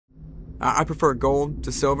I prefer gold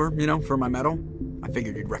to silver, you know, for my medal. I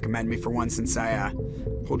figured you'd recommend me for one since I,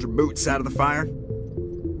 pulled your boots out of the fire.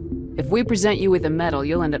 If we present you with a medal,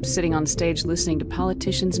 you'll end up sitting on stage listening to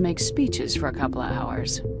politicians make speeches for a couple of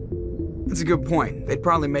hours. That's a good point. They'd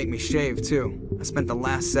probably make me shave, too. I spent the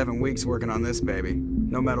last 7 weeks working on this baby.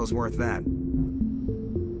 No medal's worth that.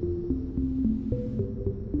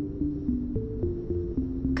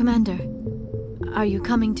 Commander, are you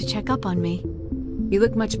coming to check up on me? You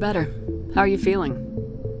look much better. How are you feeling?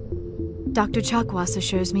 Dr. Chakwas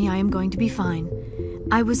assures me I am going to be fine.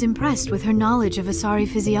 I was impressed with her knowledge of Asari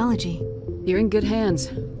physiology. You're in good hands.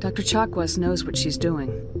 Dr. Chakwas knows what she's doing.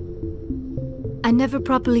 I never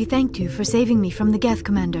properly thanked you for saving me from the Geth,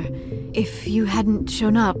 Commander. If you hadn't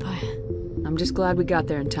shown up... I'm just glad we got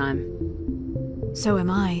there in time. So am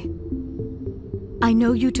I. I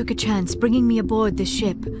know you took a chance bringing me aboard this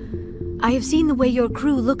ship. I have seen the way your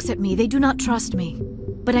crew looks at me. They do not trust me.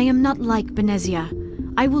 But I am not like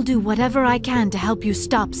Benezia. I will do whatever I can to help you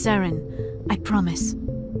stop Saren. I promise.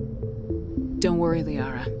 Don't worry,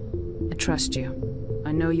 Liara. I trust you.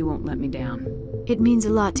 I know you won't let me down. It means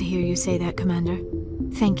a lot to hear you say that, Commander.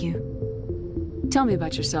 Thank you. Tell me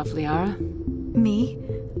about yourself, Liara. Me?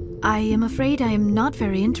 I am afraid I am not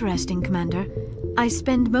very interesting, Commander. I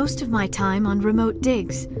spend most of my time on remote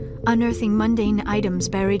digs, unearthing mundane items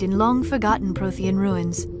buried in long-forgotten Prothean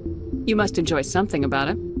ruins. You must enjoy something about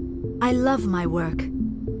it. I love my work.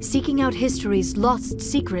 Seeking out history's lost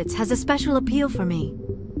secrets has a special appeal for me.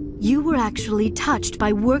 You were actually touched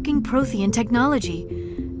by working Prothean technology.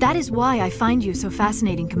 That is why I find you so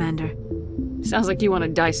fascinating, Commander. Sounds like you want to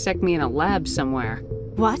dissect me in a lab somewhere.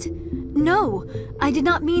 What? No, I did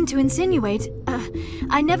not mean to insinuate.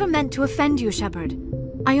 I never meant to offend you, Shepard.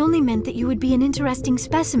 I only meant that you would be an interesting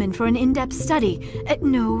specimen for an in-depth study.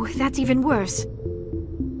 No, that's even worse.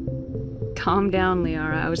 Calm down,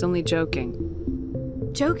 Liara. I was only joking.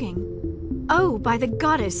 Joking? Oh, by the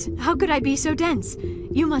goddess, how could I be so dense?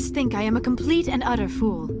 You must think I am a complete and utter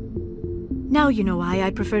fool. Now you know why I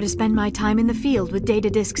prefer to spend my time in the field with data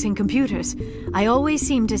disks and computers. I always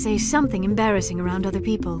seem to say something embarrassing around other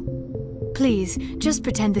people. Please, just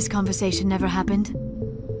pretend this conversation never happened.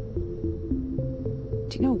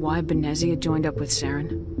 Do you know why Benezia joined up with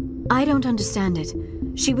Saren? I don't understand it.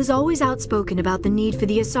 She was always outspoken about the need for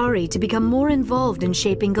the Asari to become more involved in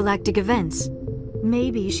shaping galactic events.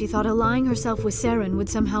 Maybe she thought allying herself with Saren would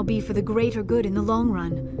somehow be for the greater good in the long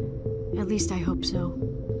run. At least I hope so.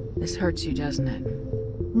 This hurts you, doesn't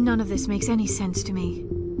it? None of this makes any sense to me.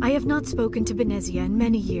 I have not spoken to Benezia in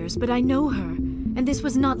many years, but I know her, and this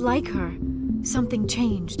was not like her. Something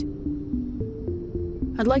changed.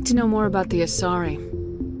 I'd like to know more about the Asari.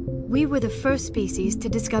 We were the first species to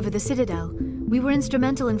discover the Citadel. We were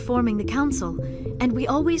instrumental in forming the Council, and we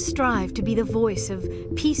always strive to be the voice of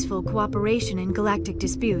peaceful cooperation in galactic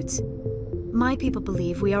disputes. My people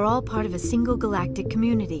believe we are all part of a single galactic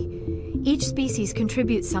community. Each species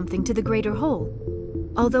contributes something to the greater whole.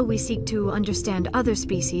 Although we seek to understand other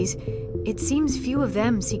species, it seems few of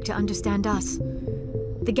them seek to understand us.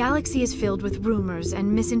 The galaxy is filled with rumors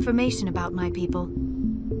and misinformation about my people.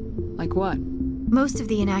 Like what? Most of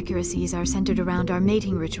the inaccuracies are centered around our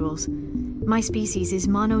mating rituals. My species is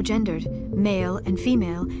monogendered. Male and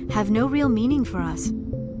female have no real meaning for us.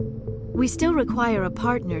 We still require a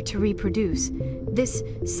partner to reproduce. This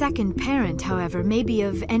second parent, however, may be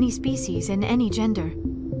of any species and any gender.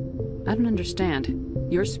 I don't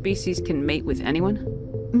understand. Your species can mate with anyone?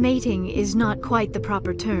 Mating is not quite the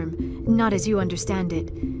proper term, not as you understand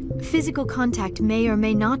it. Physical contact may or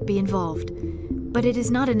may not be involved, but it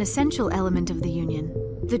is not an essential element of the union.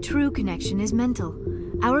 The true connection is mental.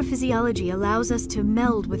 Our physiology allows us to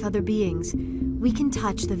meld with other beings. We can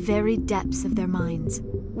touch the very depths of their minds.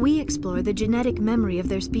 We explore the genetic memory of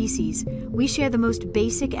their species. We share the most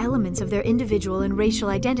basic elements of their individual and racial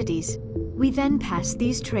identities. We then pass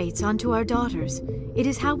these traits on to our daughters. It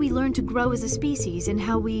is how we learn to grow as a species and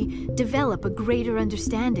how we develop a greater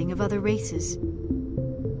understanding of other races.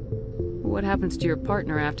 What happens to your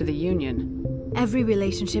partner after the union? Every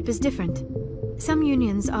relationship is different. Some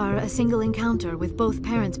unions are a single encounter with both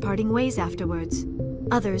parents parting ways afterwards.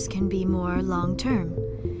 Others can be more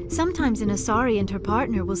long-term. Sometimes an Asari and her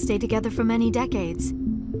partner will stay together for many decades.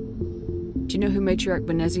 Do you know who Matriarch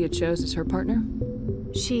Benezia chose as her partner?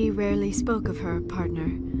 She rarely spoke of her partner.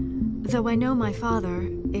 Though I know my father,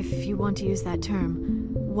 if you want to use that term,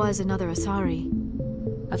 was another Asari.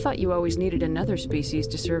 I thought you always needed another species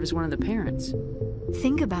to serve as one of the parents.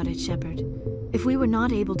 Think about it, Shepard. If we were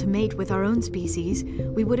not able to mate with our own species,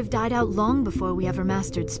 we would have died out long before we ever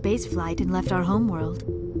mastered spaceflight and left our homeworld.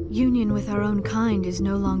 Union with our own kind is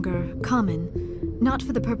no longer common. not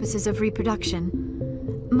for the purposes of reproduction.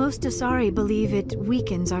 Most Asari believe it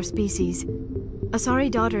weakens our species. Asari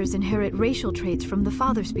daughters inherit racial traits from the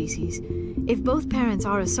father species. If both parents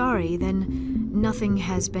are Asari, then nothing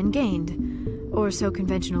has been gained, or so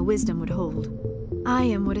conventional wisdom would hold. I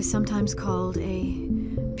am what is sometimes called a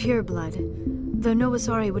pureblood, though no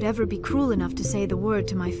Asari would ever be cruel enough to say the word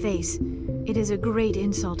to my face. It is a great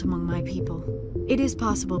insult among my people. It is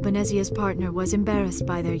possible Benezia's partner was embarrassed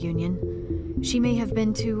by their union. She may have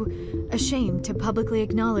been too ashamed to publicly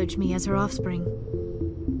acknowledge me as her offspring.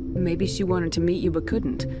 Maybe she wanted to meet you but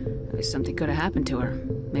couldn't. Something could have happened to her.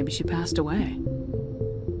 Maybe she passed away.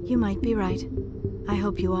 You might be right. I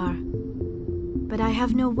hope you are. But I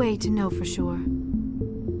have no way to know for sure.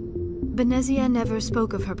 Benezia never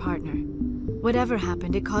spoke of her partner. Whatever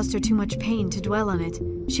happened, it caused her too much pain to dwell on it.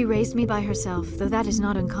 She raised me by herself, though that is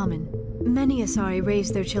not uncommon. Many Asari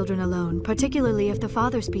raise their children alone, particularly if the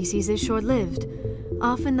father species is short-lived.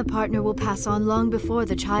 Often the partner will pass on long before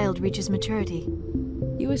the child reaches maturity.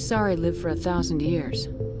 You Asari live for 1,000 years.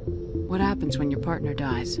 What happens when your partner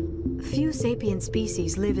dies? Few sapient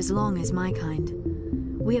species live as long as my kind.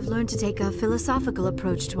 We have learned to take a philosophical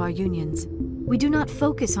approach to our unions. We do not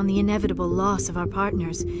focus on the inevitable loss of our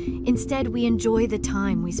partners. Instead, we enjoy the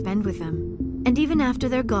time we spend with them. And even after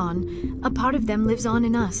they're gone, a part of them lives on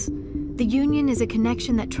in us. The union is a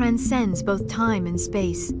connection that transcends both time and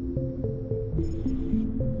space.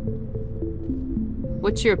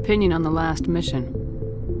 What's your opinion on the last mission?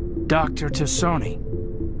 Dr. Tassoni.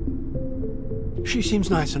 She seems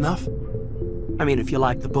nice enough. I mean, if you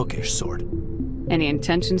like the bookish sort. Any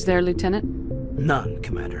intentions there, Lieutenant? None,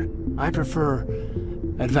 Commander. I prefer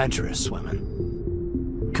adventurous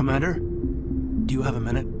women. Commander, do you have a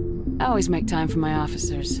minute? I always make time for my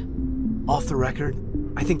officers. Off the record,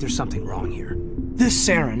 I think there's something wrong here. This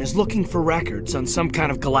Saren is looking for records on some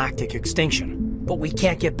kind of galactic extinction, but we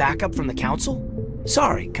can't get backup from the Council?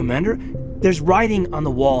 Sorry, Commander. There's writing on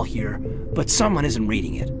the wall here, but someone isn't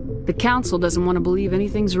reading it. The Council doesn't want to believe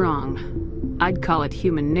anything's wrong. I'd call it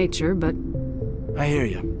human nature, but... I hear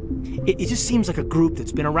you. It just seems like a group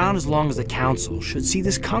that's been around as long as the Council should see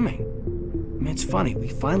this coming. I mean, it's funny, we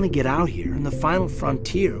finally get out here, and the final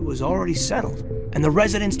frontier was already settled. And the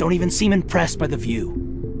residents don't even seem impressed by the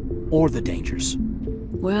view. Or the dangers.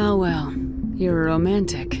 Well, well. You're a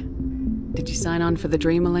romantic. Did you sign on for the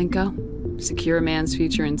dream, Alenko? Secure a man's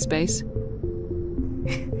future in space?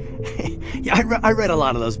 Yeah, I read a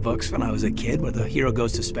lot of those books when I was a kid, where the hero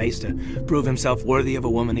goes to space to prove himself worthy of a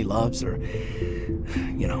woman he loves, or,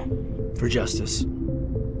 you know, for justice.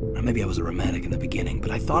 Or maybe I was a romantic in the beginning, but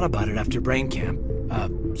I thought about it after brain camp.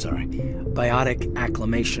 Biotic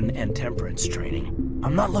acclimation and temperance training.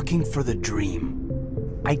 I'm not looking for the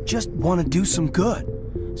dream. I just want to do some good.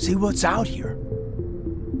 See what's out here.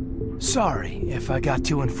 Sorry if I got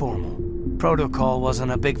too informal. Protocol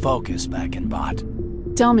wasn't a big focus back in Bot.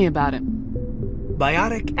 Tell me about it.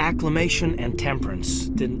 Biotic acclimation and temperance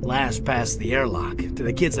didn't last past the airlock. To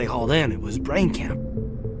the kids they hauled in, it was brain camp.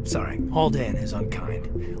 Sorry, hauled in is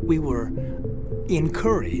unkind. We were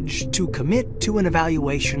encouraged to commit to an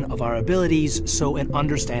evaluation of our abilities so an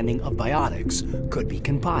understanding of biotics could be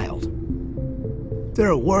compiled. There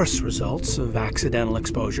are worse results of accidental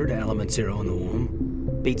exposure to element 0 in the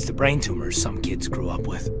womb. Beats the brain tumors some kids grew up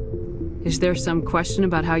with. Is there some question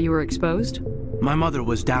about how you were exposed? My mother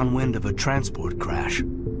was downwind of a transport crash.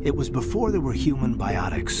 It was before there were human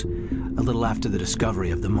biotics, a little after the discovery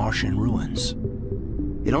of the Martian ruins.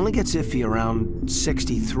 It only gets iffy around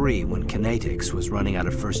 63 when Kinetics was running out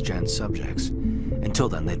of first-gen subjects. Until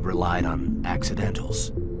then, they'd relied on accidentals.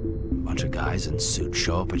 A bunch of guys in suits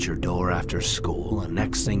show up at your door after school, and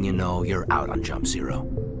next thing you know, you're out on Jump Zero.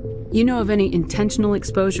 You know of any intentional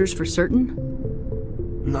exposures for certain?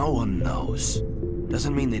 No one knows.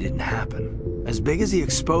 Doesn't mean they didn't happen. As big as the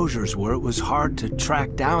exposures were, it was hard to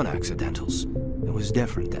track down accidentals. It was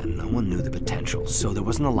different then. No one knew the potential, so there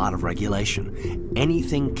wasn't a lot of regulation.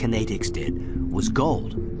 Anything Kinetics did was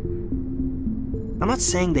gold. I'm not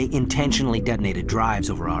saying they intentionally detonated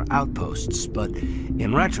drives over our outposts, but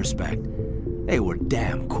in retrospect, they were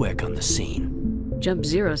damn quick on the scene. Jump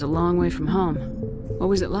Zero's a long way from home. What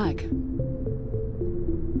was it like?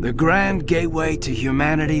 The Grand Gateway to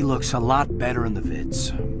Humanity looks a lot better in the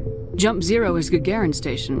vids. Jump Zero is Gagarin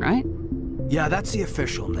Station, right? Yeah, that's the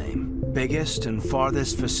official name. Biggest and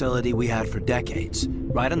farthest facility we had for decades.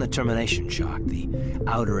 Right on the termination shock, the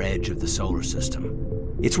outer edge of the solar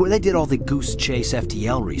system. It's where they did all the Goose Chase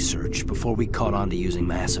FTL research before we caught on to using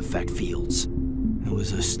mass effect fields. It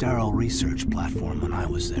was a sterile research platform when I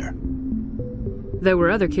was there. There were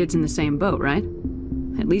other kids in the same boat, right?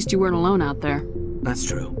 At least you weren't alone out there. That's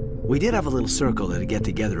true. We did have a little circle that'd get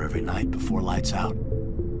together every night before lights out.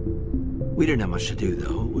 We didn't have much to do,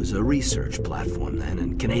 though. It was a research platform then,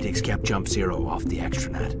 and Kinetics kept Jump Zero off the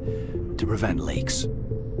extranet to prevent leaks.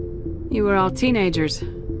 You were all teenagers.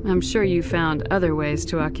 I'm sure you found other ways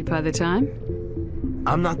to occupy the time.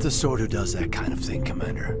 I'm not the sort who does that kind of thing,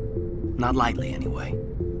 Commander. Not lightly, anyway.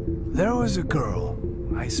 There was a girl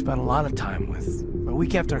I spent a lot of time with, but we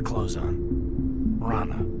kept our clothes on.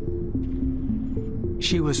 Rana.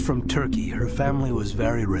 She was from Turkey. Her family was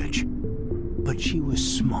very rich. But she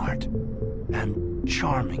was smart and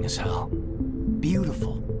charming as hell.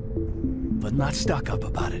 Beautiful, but not stuck up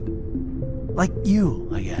about it. Like you,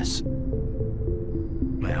 I guess.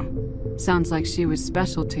 Ma'am. Sounds like she was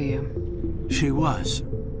special to you. She was.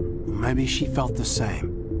 Maybe she felt the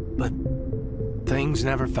same. But things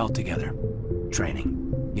never felt together.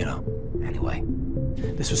 Training, you know. Anyway,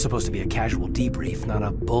 this was supposed to be a casual debrief, not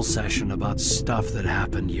a bull session about stuff that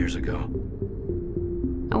happened years ago.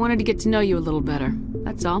 I wanted to get to know you a little better,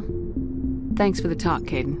 that's all. Thanks for the talk,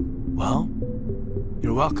 Kaidan. Well,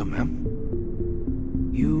 you're welcome,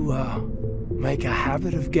 ma'am. You, make a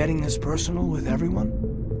habit of getting this personal with everyone?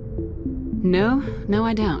 No,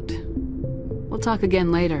 I don't. We'll talk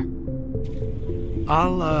again later.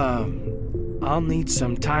 I'll need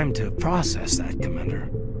some time to process that, Commander.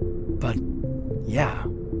 But, yeah,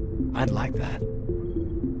 I'd like that.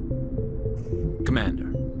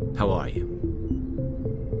 Commander, how are you?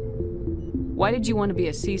 Why did you want to be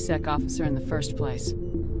a C-Sec officer in the first place?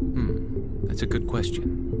 That's a good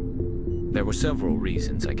question. There were several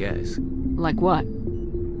reasons, I guess. Like what?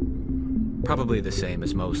 Probably the same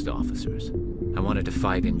as most officers. I wanted to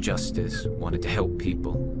fight injustice, wanted to help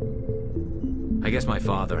people. I guess my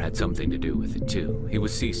father had something to do with it too. He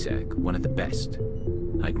was C-Sec, one of the best.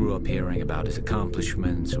 I grew up hearing about his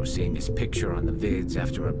accomplishments or seeing his picture on the vids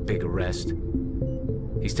after a big arrest.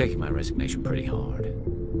 He's taking my resignation pretty hard.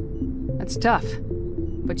 That's tough.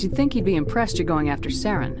 But you'd think he'd be impressed you're going after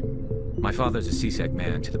Saren. My father's a C-Sec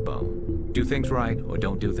man to the bone. Do things right or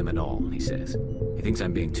don't do them at all, he says. He thinks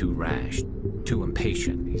I'm being too rash, too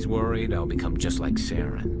impatient. He's worried I'll become just like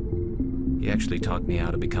Saren. He actually talked me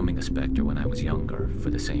out of becoming a Spectre when I was younger,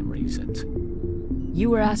 for the same reasons.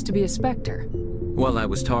 You were asked to be a Spectre? Well, I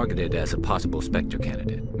was targeted as a possible Spectre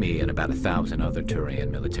candidate, me and about 1,000 other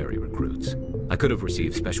Turian military recruits. I could have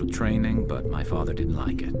received special training, but my father didn't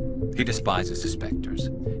like it. He despises the Spectres.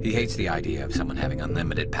 He hates the idea of someone having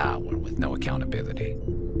unlimited power with no accountability.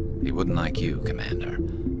 He wouldn't like you, Commander.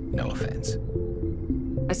 No offense.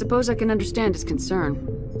 I suppose I can understand his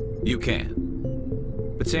concern. You can.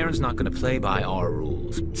 But Saren's not going to play by our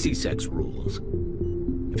rules, C-Sec's rules.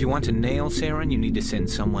 If you want to nail Saren, you need to send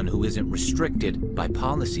someone who isn't restricted by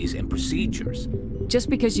policies and procedures. Just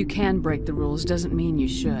because you can break the rules doesn't mean you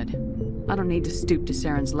should. I don't need to stoop to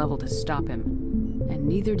Saren's level to stop him. And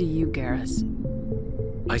neither do you, Garrus.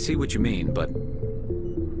 I see what you mean, but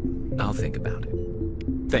I'll think about it.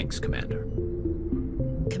 Thanks, Commander.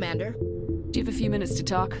 Commander? Do you have a few minutes to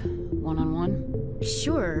talk? One-on-one?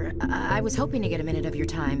 Sure. I was hoping to get a minute of your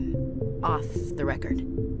time off the record.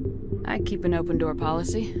 I keep an open door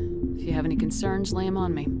policy. If you have any concerns, lay them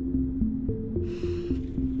on me.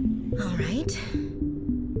 All right.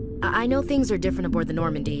 I know things are different aboard the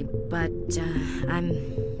Normandy, but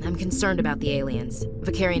I'm concerned about the aliens,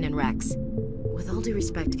 Vicarian and Rex. With all due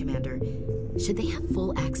respect, Commander, should they have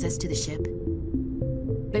full access to the ship?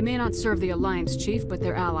 They may not serve the Alliance, Chief, but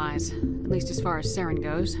they're allies, at least as far as Saren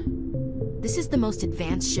goes. This is the most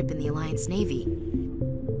advanced ship in the Alliance Navy.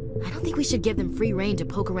 I don't think we should give them free rein to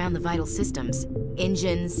poke around the vital systems.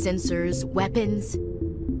 Engines, sensors, weapons.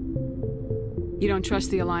 You don't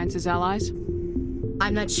trust the Alliance's allies?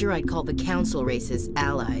 I'm not sure I'd call the Council races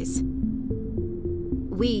allies.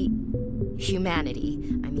 We, humanity,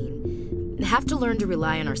 have to learn to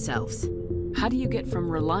rely on ourselves. How do you get from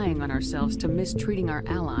relying on ourselves to mistreating our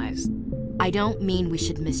allies? I don't mean we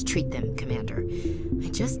should mistreat them, Commander. I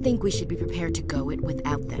just think we should be prepared to go it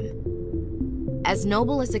without them. As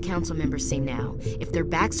noble as the Council members seem now, if their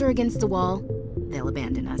backs are against the wall, they'll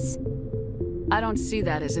abandon us. I don't see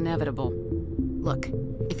that as inevitable. Look,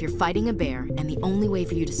 if you're fighting a bear and the only way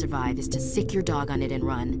for you to survive is to sick your dog on it and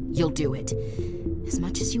run, you'll do it. As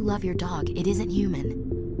much as you love your dog, it isn't human.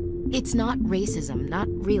 It's not racism, not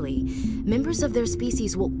really. Members of their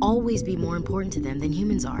species will always be more important to them than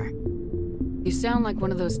humans are. You sound like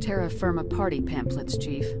one of those Terra Firma party pamphlets,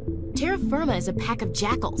 Chief. Terra Firma is a pack of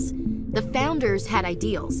jackals. The founders had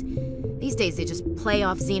ideals. These days they just play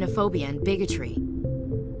off xenophobia and bigotry.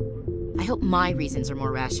 I hope my reasons are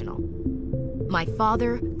more rational. My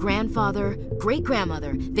father, grandfather,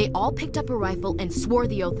 great-grandmother, they all picked up a rifle and swore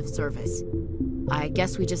the oath of service. I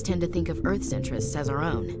guess we just tend to think of Earth's interests as our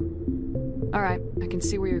own. Alright, I can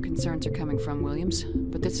see where your concerns are coming from, Williams.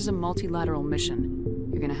 But this is a multilateral mission.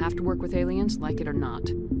 You're gonna have to work with aliens, like it or not.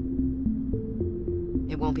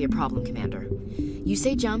 It won't be a problem, Commander. You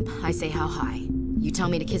say jump, I say how high. You tell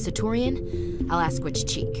me to kiss a Thorian, I'll ask which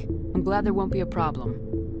cheek. I'm glad there won't be a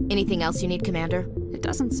problem. Anything else you need, Commander? It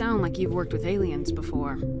doesn't sound like you've worked with aliens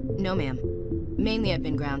before. No, ma'am. Mainly I've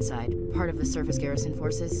been groundside, part of the surface garrison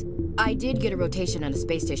forces. I did get a rotation on a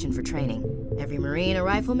space station for training. Every Marine a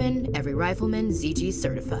rifleman, every rifleman ZG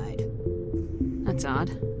certified. That's odd.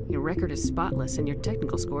 Your record is spotless and your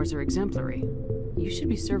technical scores are exemplary. You should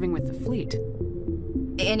be serving with the fleet.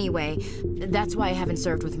 Anyway, that's why I haven't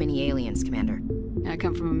served with many aliens, Commander. I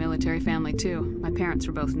come from a military family too. My parents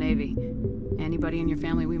were both Navy. Anybody in your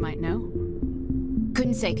family we might know?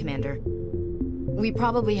 Couldn't say, Commander. We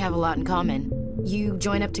probably have a lot in common. You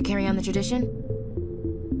join up to carry on the tradition?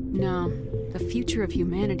 No. The future of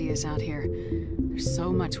humanity is out here. There's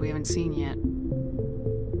so much we haven't seen yet.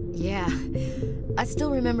 Yeah. I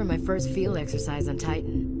still remember my first field exercise on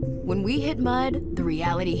Titan. When we hit mud, the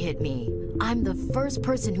reality hit me. I'm the first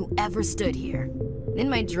person who ever stood here. Then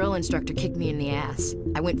my drill instructor kicked me in the ass.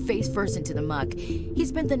 I went face first into the muck. He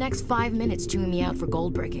spent the next 5 minutes chewing me out for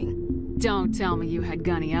gold breaking. Don't tell me you had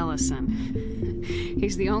Gunny Ellison.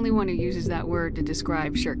 He's the only one who uses that word to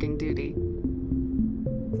describe shirking duty.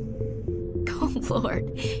 Oh,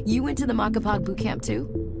 Lord. You went to the Makapog boot camp, too?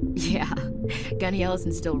 Yeah. Gunny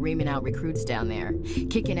Ellison's still reaming out recruits down there.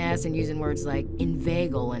 Kicking ass and using words like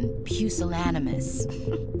inveigle and pusillanimous.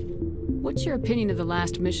 What's your opinion of the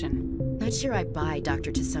last mission? Not sure I buy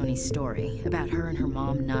Dr. Tassoni's story about her and her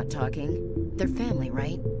mom not talking. They're family,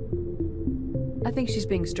 right? I think she's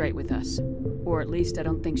being straight with us. Or at least I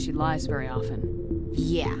don't think she lies very often.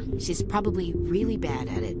 Yeah, she's probably really bad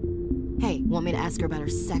at it. Hey, want me to ask her about her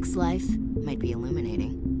sex life? Might be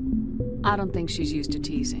illuminating. I don't think she's used to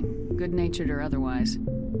teasing, good-natured or otherwise.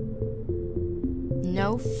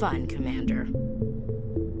 No fun, Commander.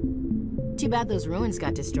 Too bad those ruins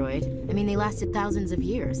got destroyed. I mean, they lasted thousands of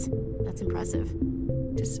years. That's impressive.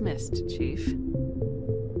 Dismissed, Chief.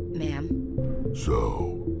 Ma'am?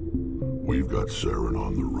 So, we've got Saren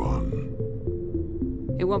on the run.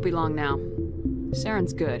 It won't be long now.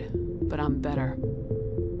 Saren's good, but I'm better.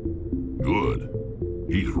 Good.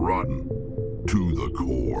 He's rotten. To the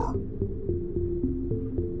core.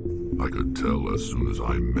 I could tell as soon as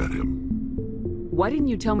I met him. Why didn't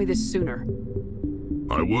you tell me this sooner?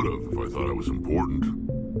 I would've if I thought it was important.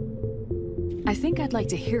 I think I'd like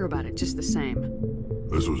to hear about it just the same.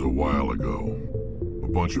 This was a while ago. A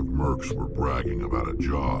bunch of mercs were bragging about a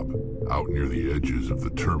job out near the edges of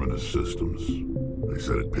the Terminus systems. They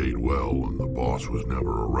said it paid well and the boss was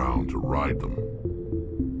never around to ride them.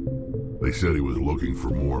 They said he was looking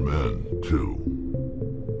for more men, too.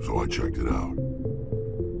 So I checked it out.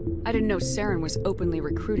 I didn't know Saren was openly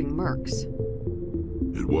recruiting mercs.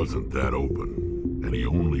 It wasn't that open, and he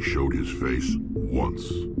only showed his face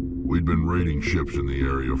once. We'd been raiding ships in the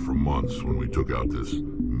area for months when we took out this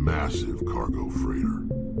massive cargo freighter.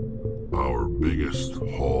 Our biggest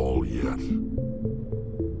haul yet.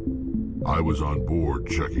 I was on board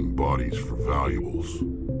checking bodies for valuables,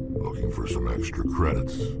 looking for some extra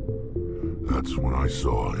credits. That's when I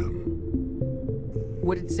saw him.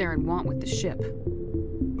 What did Saren want with the ship?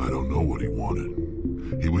 I don't know what he wanted.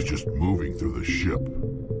 He was just moving through the ship,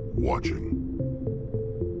 watching.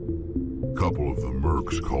 A couple of the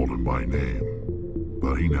mercs called him by name,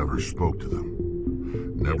 but he never spoke to them.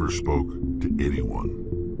 Never spoke to anyone.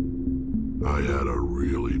 I had a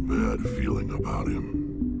really bad feeling about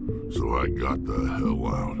him, so I got the hell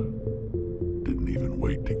out. Didn't even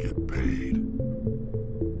wait to get paid.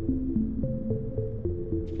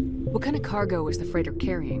 What kind of cargo was the freighter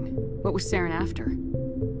carrying? What was Saren after?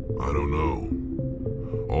 I don't know.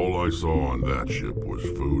 All I saw on that ship was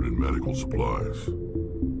food and medical supplies.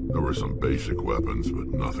 There were some basic weapons, but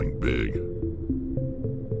nothing big.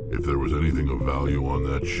 If there was anything of value on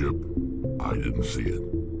that ship, I didn't see it.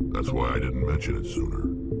 That's why I didn't mention it sooner.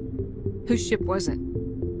 Whose ship was it?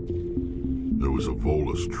 There was a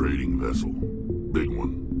Volus trading vessel. Big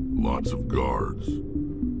one. Lots of guards.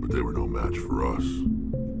 But they were no match for us.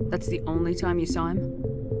 That's the only time you saw him?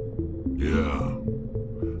 Yeah.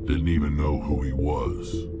 Didn't even know who he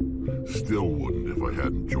was. Still wouldn't if I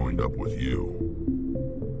hadn't joined up with you.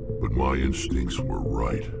 But my instincts were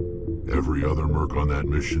right. Every other merc on that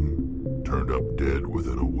mission turned up dead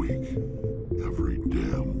within a week. Every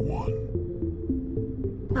damn one.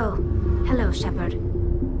 Oh, hello, Shepard.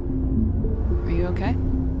 Are you okay?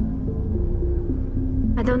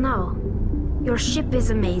 I don't know. Your ship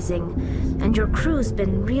is amazing, and your crew's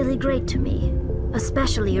been really great to me.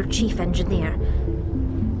 especially your chief engineer.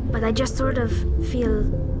 But I just sort of feel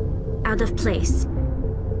out of place.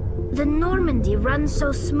 The Normandy runs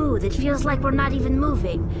so smooth it feels like we're not even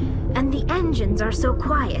moving, and the engines are so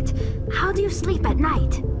quiet. How do you sleep at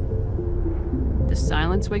night? The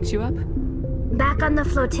silence wakes you up? Back on the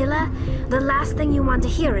flotilla, the last thing you want to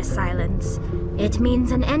hear is silence. It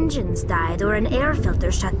means an engine's died or an air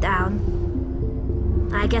filter shut down.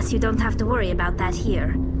 I guess you don't have to worry about that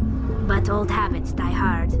here. But old habits die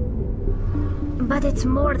hard. But it's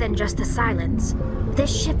more than just the silence.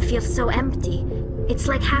 This ship feels so empty. It's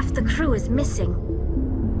like half the crew is missing.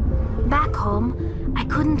 Back home, I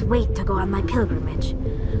couldn't wait to go on my pilgrimage.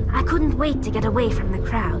 I couldn't wait to get away from the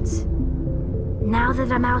crowds. Now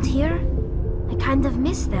that I'm out here, I kind of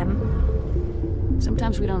miss them.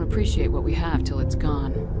 Sometimes we don't appreciate what we have till it's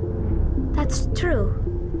gone. That's true.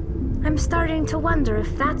 I'm starting to wonder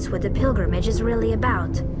if that's what the pilgrimage is really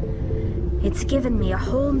about. It's given me a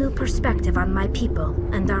whole new perspective on my people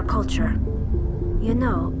and our culture. You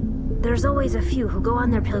know, there's always a few who go on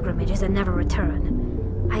their pilgrimages and never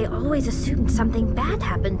return. I always assumed something bad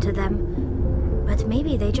happened to them. But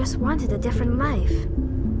maybe they just wanted a different life.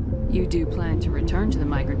 You do plan to return to the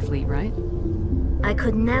migrant fleet, right? I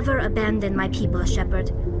could never abandon my people,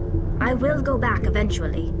 Shepard. I will go back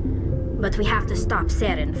eventually. But we have to stop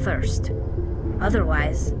Saren first.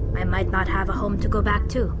 Otherwise, I might not have a home to go back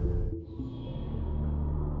to.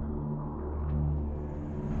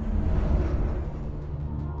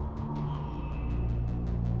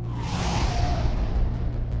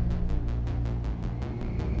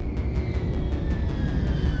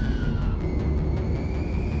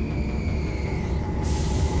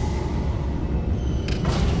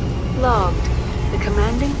 Logged. The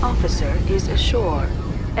commanding officer is ashore.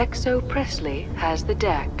 Exo Presley has the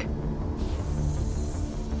deck.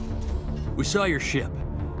 We saw your ship.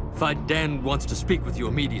 Kaidan wants to speak with you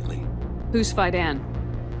immediately. Who's Kaidan?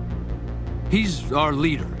 He's our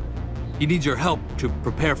leader. He needs your help to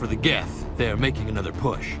prepare for the Geth. They're making another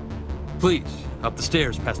push. Please, up the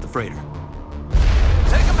stairs past the freighter.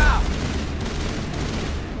 Take him out!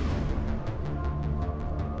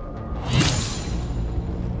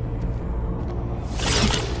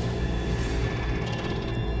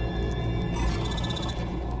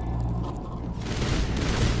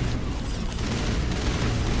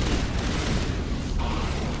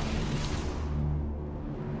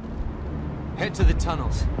 Head to the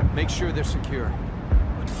tunnels. Make sure they're secure.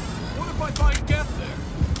 What if I find Geth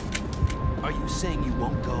there? Are you saying you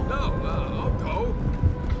won't go? No, I'll go.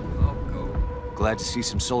 I'll go. Glad to see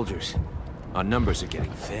some soldiers. Our numbers are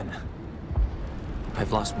getting thin.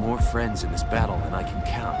 I've lost more friends in this battle than I can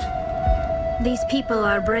count. These people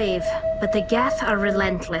are brave, but the Geth are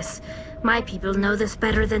relentless. My people know this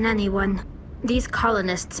better than anyone. These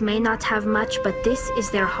colonists may not have much, but this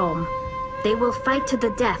is their home. They will fight to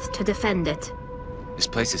the death to defend it. This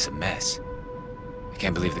place is a mess. I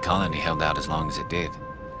can't believe the colony held out as long as it did.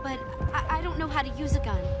 But I don't know how to use a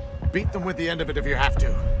gun. Beat them with the end of it if you have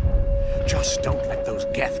to. Just don't let those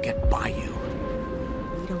Geth get by you.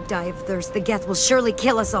 We don't die of thirst, the Geth will surely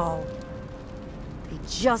kill us all. They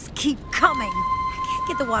just keep coming. I can't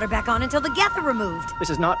get the water back on until the Geth are removed. This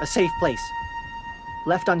is not a safe place.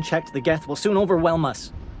 Left unchecked, the Geth will soon overwhelm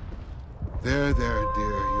us. There, dear.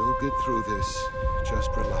 You'll get through this. Just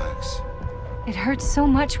relax. It hurts so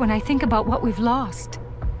much when I think about what we've lost.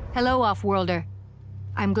 Hello, Off-Worlder.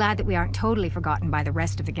 I'm glad that we aren't totally forgotten by the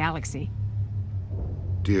rest of the galaxy.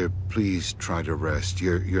 Dear, please try to rest.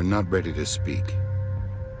 You're not ready to speak.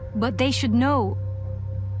 But they should know...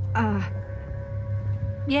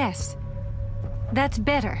 yes. That's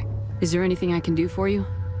better. Is there anything I can do for you?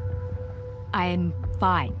 I'm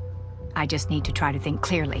fine. I just need to try to think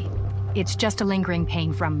clearly. It's just a lingering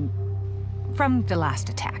pain from the last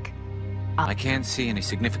attack. I can't see any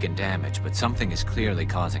significant damage, but something is clearly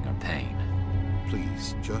causing her pain.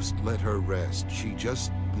 Please, just let her rest. She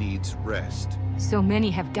just needs rest. So many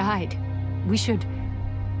have died. We should...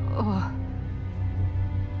 oh...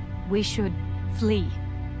 We should flee.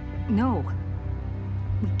 No.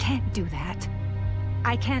 We can't do that.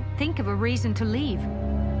 I can't think of a reason to leave.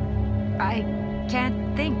 I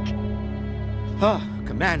can't think. Oh,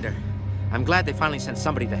 Commander. I'm glad they finally sent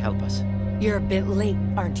somebody to help us. You're a bit late,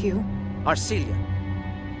 aren't you? Arcelia.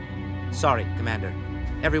 Sorry, Commander.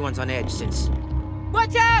 Everyone's on edge since...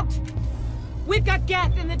 Watch out! We've got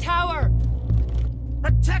Geth in the tower!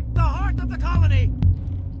 Protect the heart of the colony!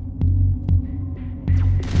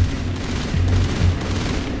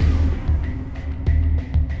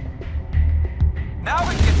 Now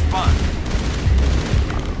it gets fun!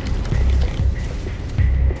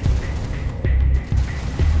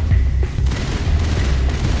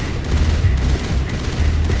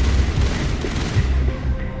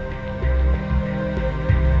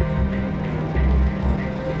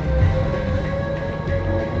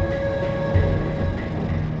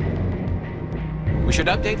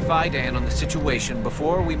 update Kaidan on the situation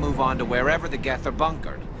before we move on to wherever the Geth are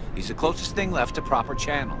bunkered. He's the closest thing left to proper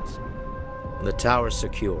channels. The tower's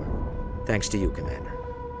secure. Thanks to you, Commander.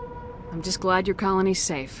 I'm just glad your colony's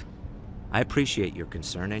safe. I appreciate your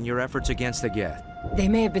concern and your efforts against the Geth. They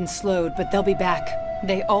may have been slowed, but they'll be back.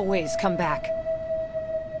 They always come back.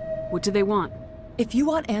 What do they want? If you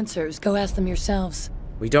want answers, go ask them yourselves.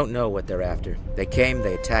 We don't know what they're after. They came,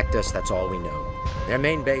 they attacked us, that's all we know. Their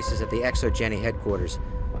main base is at the Exogeny headquarters.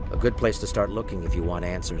 A good place to start looking if you want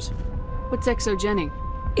answers. What's Exogeny?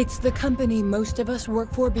 It's the company most of us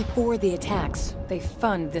work for before the attacks. They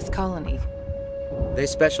fund this colony. They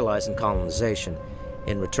specialize in colonization.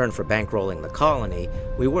 In return for bankrolling the colony,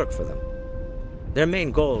 we work for them. Their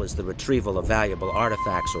main goal is the retrieval of valuable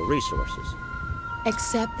artifacts or resources.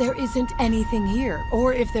 Except there isn't anything here.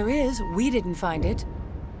 Or if there is, we didn't find it.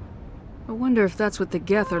 I wonder if that's what the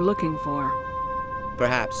Geth are looking for.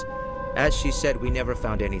 Perhaps. As she said, we never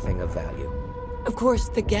found anything of value. Of course,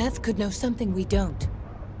 the Geth could know something we don't.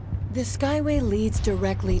 The Skyway leads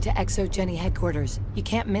directly to Exogeny headquarters. You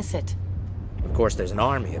can't miss it. Of course, there's an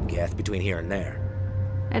army of Geth between here and there.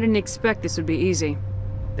 I didn't expect this would be easy.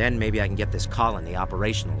 Then maybe I can get this colony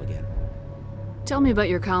operational again. Tell me about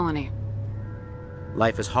your colony.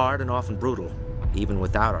 Life is hard and often brutal, even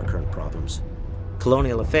without our current problems.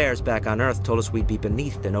 Colonial affairs back on Earth told us we'd be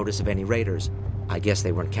beneath the notice of any raiders. I guess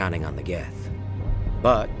they weren't counting on the Geth.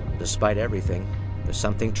 But, despite everything, there's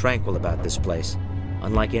something tranquil about this place,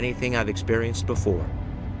 unlike anything I've experienced before.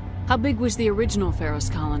 How big was the original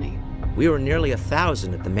Feros colony? We were nearly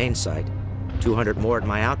 1,000 at the main site, 200 more at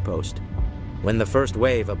my outpost. When the first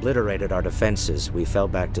wave obliterated our defenses, we fell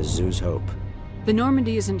back to Zoo's Hope. The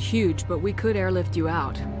Normandy isn't huge, but we could airlift you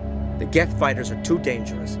out. The Geth fighters are too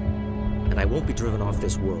dangerous, and I won't be driven off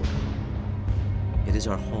this world. It is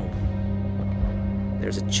our home.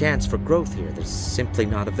 There's a chance for growth here that's simply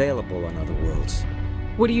not available on other worlds.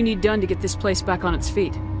 What do you need done to get this place back on its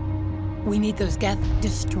feet? We need those Geth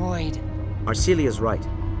destroyed. Arcelia's right.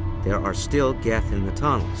 There are still Geth in the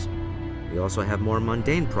tunnels. We also have more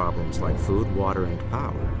mundane problems like food, water, and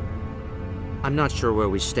power. I'm not sure where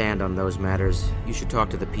we stand on those matters. You should talk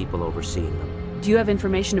to the people overseeing them. Do you have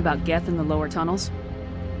information about Geth in the lower tunnels?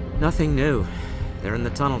 Nothing new. They're in the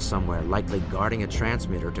tunnel somewhere, likely guarding a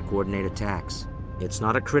transmitter to coordinate attacks. It's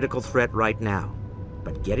not a critical threat right now,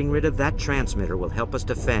 but getting rid of that transmitter will help us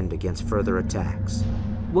defend against further attacks.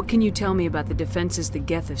 What can you tell me about the defenses the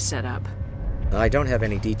Geth have set up? I don't have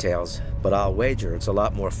any details, but I'll wager it's a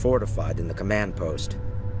lot more fortified than the command post.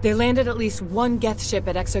 They landed at least one Geth ship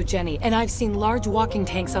at Exogeny, and I've seen large walking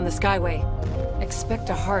tanks on the Skyway. Expect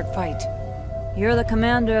a hard fight. You're the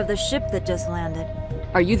commander of the ship that just landed.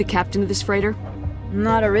 Are you the captain of this freighter?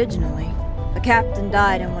 Not originally. The captain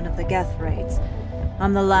died in one of the Geth raids.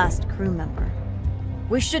 I'm the last crew member.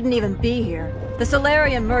 We shouldn't even be here. The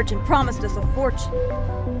Solarian merchant promised us a fortune.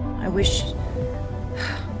 I wish...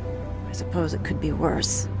 I suppose it could be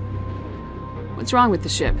worse. What's wrong with the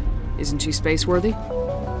ship? Isn't she space-worthy?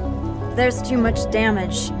 There's too much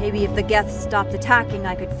damage. Maybe if the Geth stopped attacking,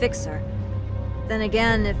 I could fix her. Then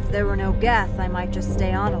again, if there were no Geth, I might just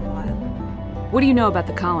stay on a while. What do you know about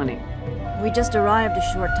the colony? We just arrived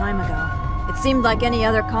a short time ago. It seemed like any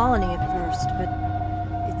other colony at first, but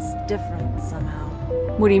it's different somehow.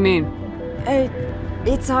 What do you mean?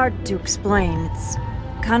 It's hard to explain. It's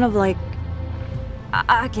kind of like...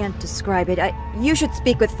 I can't describe it. You should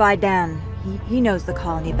speak with Kaidan. He knows the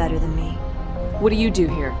colony better than me. What do you do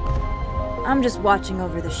here? I'm just watching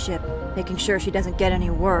over the ship, making sure she doesn't get any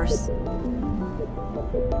worse.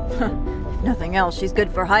 If nothing else, she's good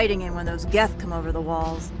for hiding in when those Geth come over the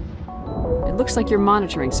walls. It looks like you're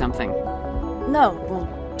monitoring something. No,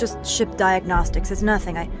 well, just ship diagnostics. It's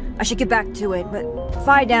nothing. I should get back to it, but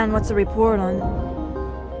Kaidan, what's the report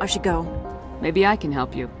on... I should go. Maybe I can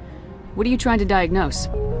help you. What are you trying to diagnose?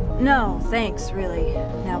 No, thanks, really.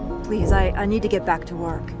 Now, please, I need to get back to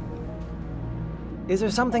work. Is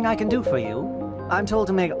there something I can do for you? I'm told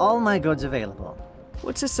to make all my goods available.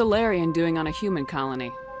 What's a Solarian doing on a human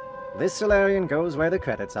colony? This Solarian goes where the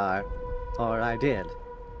credits are. Or I did.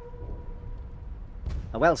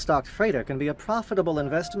 A well-stocked freighter can be a profitable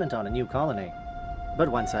investment on a new colony.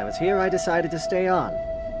 But once I was here, I decided to stay on.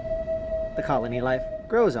 The colony life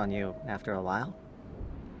grows on you after a while.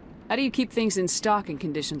 How do you keep things in stock in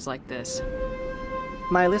conditions like this?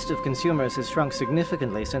 My list of consumers has shrunk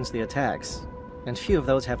significantly since the attacks, and few of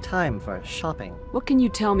those have time for shopping. What can you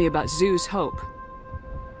tell me about Zoo's Hope?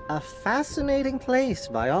 A fascinating place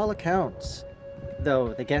by all accounts,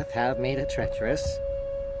 though the Geth have made it treacherous.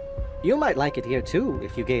 You might like it here too,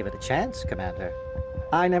 if you gave it a chance, Commander.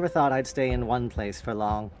 I never thought I'd stay in one place for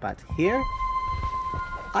long, but here?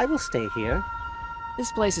 I will stay here.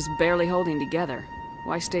 This place is barely holding together.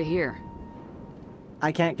 Why stay here?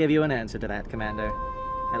 I can't give you an answer to that, Commander.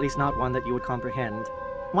 At least not one that you would comprehend.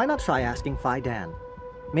 Why not try asking Kaidan?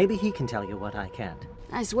 Maybe he can tell you what I can't.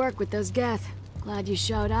 Nice work with those Geth. Glad you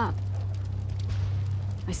showed up.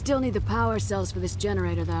 I still need the power cells for this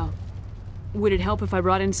generator, though. Would it help if I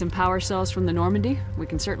brought in some power cells from the Normandy? We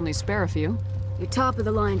can certainly spare a few. Your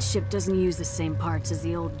top-of-the-line ship doesn't use the same parts as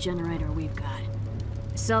the old generator we've got.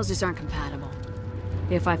 The cells just aren't compatible.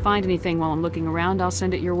 If I find anything while I'm looking around, I'll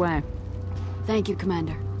send it your way. Thank you,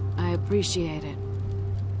 Commander. I appreciate it.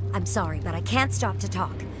 I'm sorry, but I can't stop to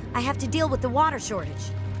talk. I have to deal with the water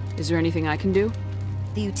shortage. Is there anything I can do?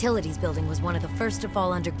 The utilities building was one of the first to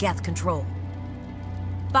fall under Geth control.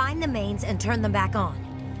 Find the mains and turn them back on.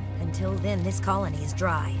 Until then, this colony is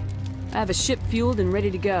dry. I have a ship fueled and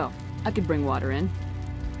ready to go. I could bring water in.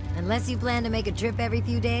 Unless you plan to make a trip every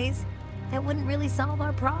few days, that wouldn't really solve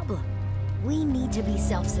our problem. We need to be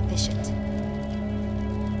self-sufficient.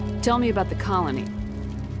 Tell me about the colony.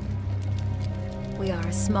 We are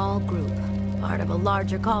a small group, part of a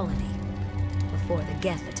larger colony, before the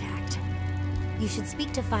Geth attacked. You should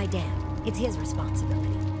speak to Kaidan. It's his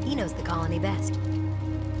responsibility. He knows the colony best.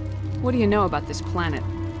 What do you know about this planet?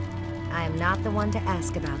 I am not the one to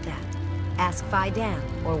ask about that. Ask Kaidan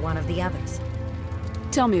or one of the others.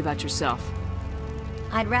 Tell me about yourself.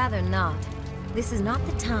 I'd rather not. This is not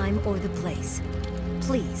the time or the place.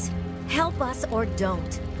 Please, help us or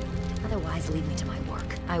don't. Otherwise, leave me to my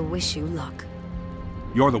work. I wish you luck.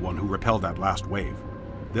 You're the one who repelled that last wave.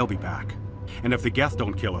 They'll be back. And if the Geth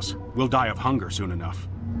don't kill us, we'll die of hunger soon enough.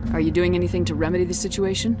 Are you doing anything to remedy the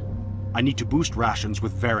situation? I need to boost rations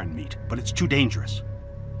with Varen meat, but it's too dangerous.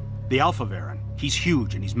 The Alpha Varen, he's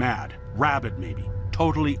huge and he's mad. Rabid, maybe.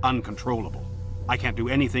 Totally uncontrollable. I can't do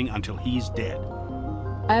anything until he's dead.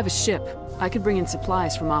 I have a ship. I could bring in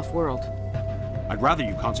supplies from off-world. I'd rather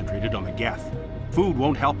you concentrated on the Geth. Food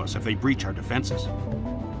won't help us if they breach our defenses.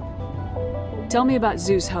 Tell me about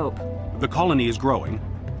Zeus Hope. The colony is growing.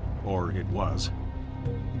 Or it was.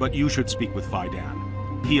 But you should speak with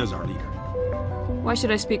Kaidan. He is our leader. Why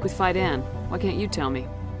should I speak with Kaidan? Why can't you tell me?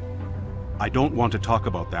 I don't want to talk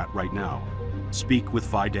about that right now. Speak with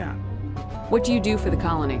Kaidan. What do you do for the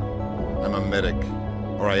colony? I'm a medic.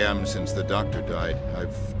 Or I am since the doctor died.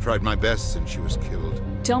 I've tried my best since she was killed.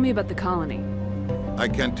 Tell me about the colony. I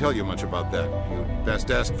can't tell you much about that. You'd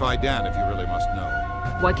best ask Kaidan if you really must know.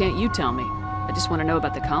 Why can't you tell me? I just want to know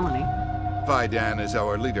about the colony. Kaidan is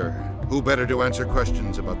our leader. Who better to answer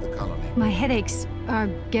questions about the colony? My headaches are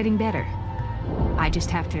getting better. I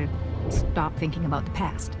just have to stop thinking about the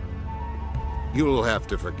past. You'll have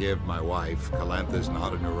to forgive my wife. Calantha's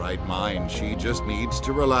not in her right mind. She just needs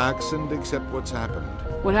to relax and accept what's happened.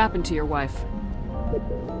 What happened to your wife?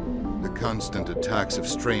 The constant attacks have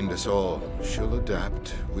strained us all. She'll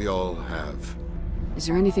adapt. We all have. Is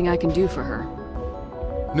there anything I can do for her?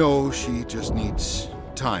 No, she just needs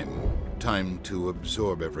time. Time to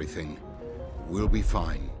absorb everything. We'll be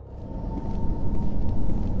fine.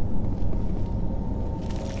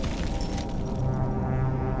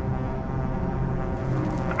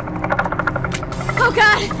 Oh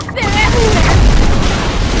God! They're everywhere!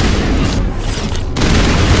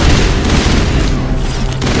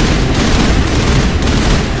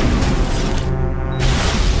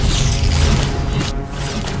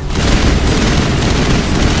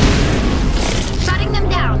 Shutting them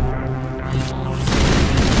down.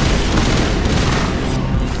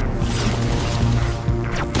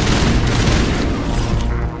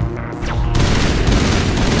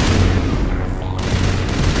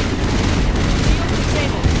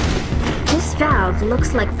 This valve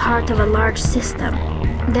looks like part of a large system.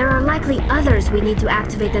 There are likely others we need to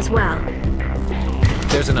activate as well.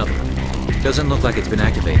 There's another one. Doesn't look like it's been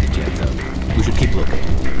activated yet, though. We should keep looking.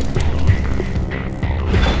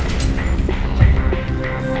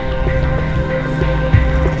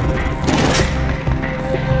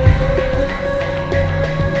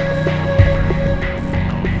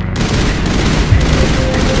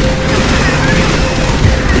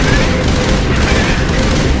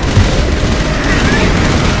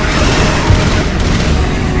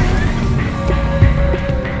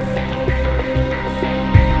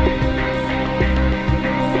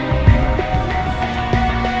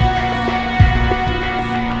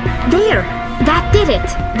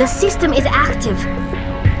 The system is active.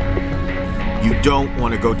 You don't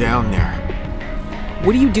want to go down there.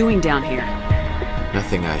 What are you doing down here?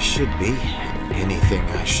 Nothing I should be, anything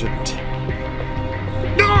I shouldn't.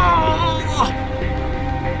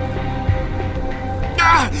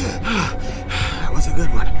 That was a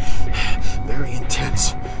good one. Very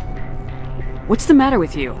intense. What's the matter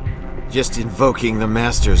with you? Just invoking the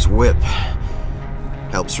Master's whip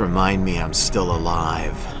helps remind me I'm still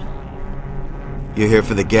alive. You're here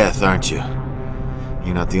for the Geth, aren't you?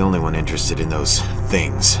 You're not the only one interested in those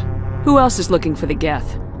things. Who else is looking for the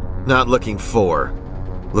Geth? Not looking for.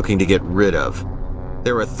 Looking to get rid of.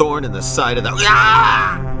 They're a thorn in the side of the...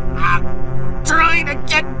 I'm trying to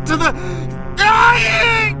get to the...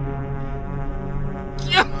 Dying!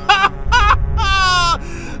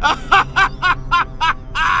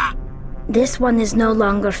 This one is no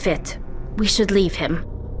longer fit. We should leave him.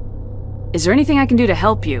 Is there anything I can do to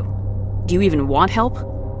help you? Do you even want help?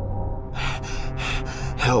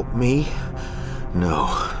 Help me?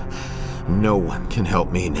 No. No one can help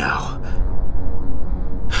me now.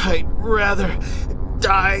 I'd rather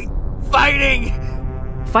die fighting!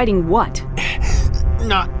 Fighting what?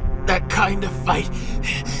 Not that kind of fight.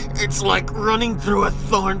 It's like running through a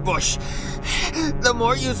thorn bush. The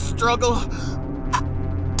more you struggle,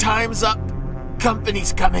 time's up.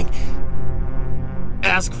 Company's coming.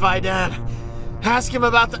 Ask Kaidan. Ask him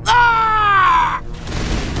about the... Ah!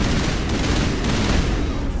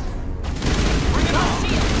 Bring it on!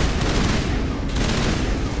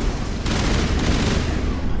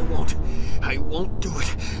 I won't do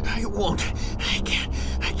it. I won't. I can't.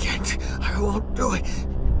 I won't do it.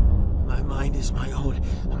 My mind is my own.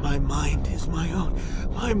 My mind is my own.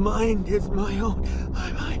 My mind is my own.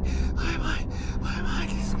 My mind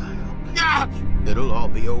is my own. Ah! It'll all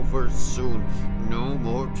be over soon. No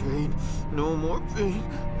more pain. No more pain.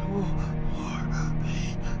 No more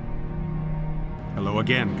pain. Hello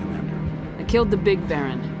again, Commander. I killed the Big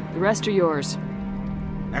Baron. The rest are yours.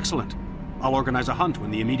 Excellent. I'll organize a hunt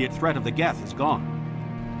when the immediate threat of the Geth is gone.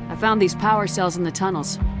 I found these power cells in the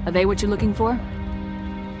tunnels. Are they what you're looking for?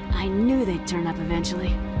 I knew they'd turn up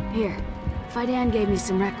eventually. Here, Kaidan gave me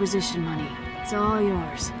some requisition money. It's all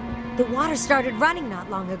yours. The water started running not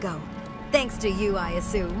long ago. Thanks to you, I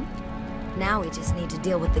assume. Now we just need to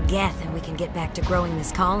deal with the Geth and we can get back to growing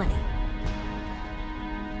this colony.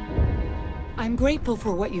 I'm grateful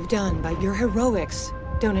for what you've done, but your heroics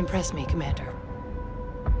don't impress me, Commander.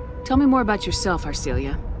 Tell me more about yourself,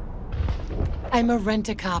 Arcelia. I'm a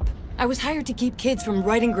rent-a-cop. I was hired to keep kids from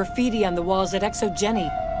writing graffiti on the walls at Exogeny.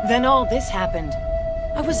 Then all this happened.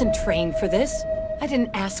 I wasn't trained for this. I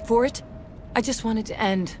didn't ask for it. I just wanted to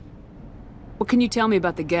end. What can you tell me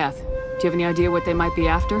about the Geth? Do you have any idea what they might be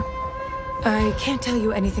after? I can't tell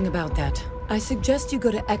you anything about that. I suggest you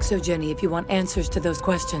go to Exogeny if you want answers to those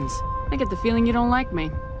questions. I get the feeling you don't like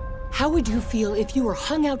me. How would you feel if you were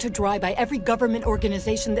hung out to dry by every government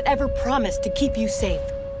organization that ever promised to keep you safe?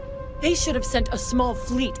 They should have sent a small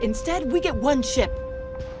fleet. Instead, we get one ship.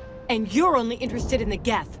 And you're only interested in the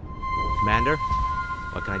Geth. Commander,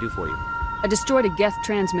 what can I do for you? I destroyed a Geth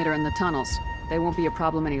transmitter in the tunnels. They won't be a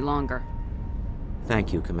problem any longer.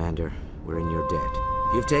 Thank you, Commander. We're in your debt.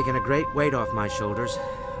 You've taken a great weight off my shoulders.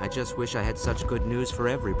 I just wish I had such good news for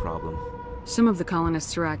every problem. Some of the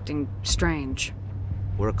colonists are acting strange.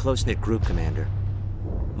 We're a close-knit group, Commander.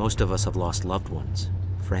 Most of us have lost loved ones,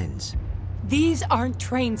 friends. These aren't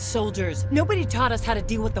trained soldiers. Nobody taught us how to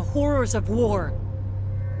deal with the horrors of war.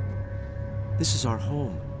 This is our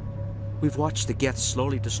home. We've watched the Geth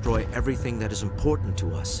slowly destroy everything that is important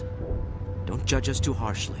to us. Don't judge us too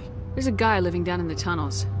harshly. There's a guy living down in the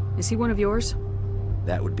tunnels. Is he one of yours?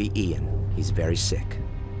 That would be Ian. He's very sick.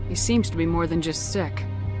 He seems to be more than just sick.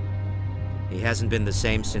 He hasn't been the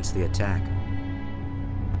same since the attack.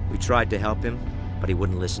 We tried to help him, but he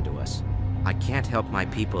wouldn't listen to us. I can't help my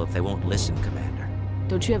people if they won't listen, Commander.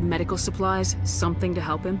 Don't you have medical supplies? Something to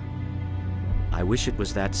help him? I wish it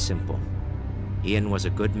was that simple. Ian was a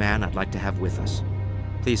good man I'd like to have with us.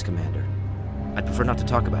 Please, Commander. I'd prefer not to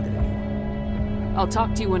talk about it anymore. I'll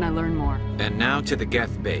talk to you when I learn more. And now to the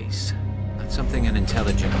Geth base. Not something an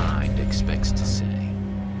intelligent mind expects to say.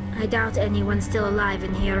 I doubt anyone's still alive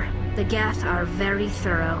in here. The Geth are very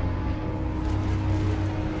thorough.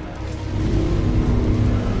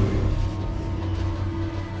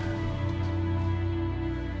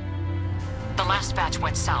 The last batch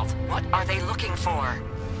went south. What are they looking for?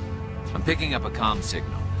 I'm picking up a comm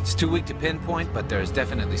signal. It's too weak to pinpoint, but there's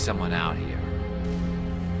definitely someone out here.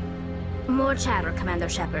 More chatter, Commander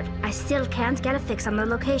Shepard. I still can't get a fix on the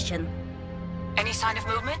location. Any sign of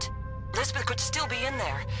movement? Lisbeth could still be in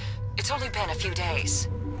there. It's only been a few days.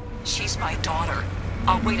 She's my daughter.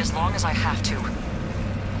 I'll wait as long as I have to.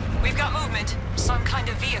 We've got movement. Some kind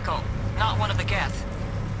of vehicle. Not one of the Geth.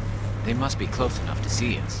 They must be close enough to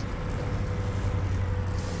see us.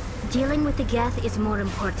 Dealing with the Geth is more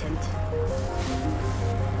important.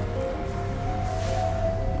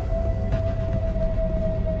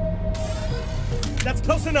 That's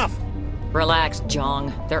close enough! Relax,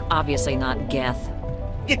 Jong. They're obviously not Geth.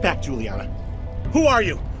 Get back, Juliana. Who are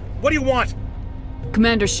you? What do you want?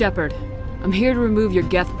 Commander Shepard, I'm here to remove your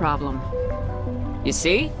Geth problem. You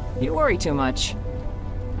see? You worry too much.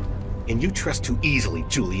 And you trust too easily,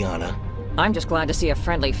 Juliana. I'm just glad to see a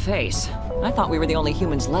friendly face. I thought we were the only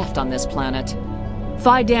humans left on this planet.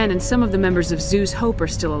 Kaidan and some of the members of Zeus Hope are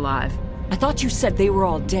still alive. I thought you said they were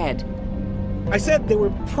all dead. I said they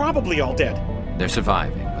were probably all dead. They're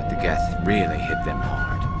surviving, but the Geth really hit them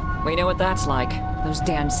hard. We know what that's like. Those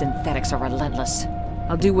damn synthetics are relentless.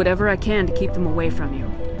 I'll do whatever I can to keep them away from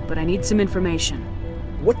you, but I need some information.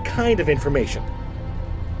 What kind of information?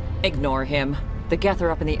 Ignore him. The Geth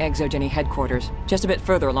are up in the Exogeny headquarters, just a bit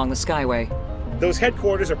further along the Skyway. Those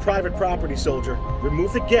headquarters are private property, soldier.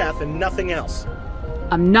 Remove the Geth and nothing else.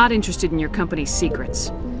 I'm not interested in your company's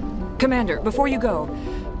secrets. Commander, before you go,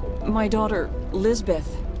 my daughter,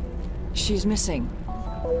 Lisbeth, she's missing.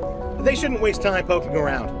 They shouldn't waste time poking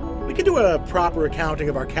around. We can do a proper accounting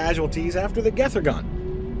of our casualties after the Geth are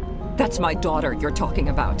gone. That's my daughter you're talking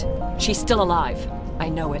about. She's still alive. I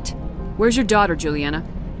know it. Where's your daughter, Juliana?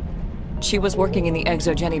 She was working in the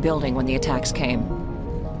Exogeny building when the attacks came.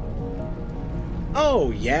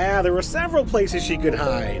 Oh, yeah, there were several places she could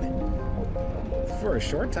hide. For a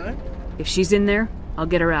short time. If she's in there, I'll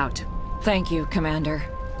get her out. Thank you, Commander.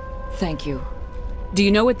 Thank you. Do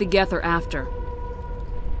you know what the Geth are after?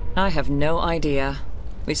 I have no idea.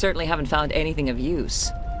 We certainly haven't found anything of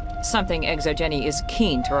use. Something Exogeny is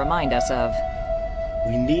keen to remind us of.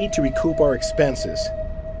 We need to recoup our expenses.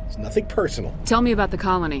 It's nothing personal. Tell me about the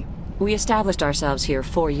colony. We established ourselves here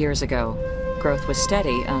 4 years ago. Growth was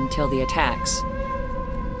steady until the attacks.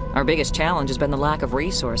 Our biggest challenge has been the lack of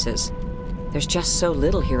resources. There's just so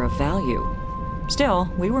little here of value.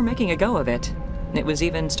 Still, we were making a go of it. It was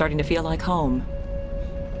even starting to feel like home.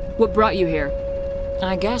 What brought you here?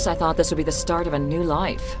 I guess I thought this would be the start of a new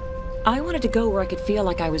life. I wanted to go where I could feel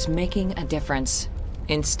like I was making a difference.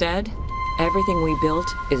 Instead, everything we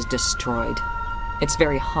built is destroyed. It's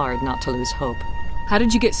very hard not to lose hope. How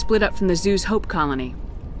did you get split up from the Zeus Hope colony?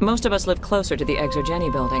 Most of us lived closer to the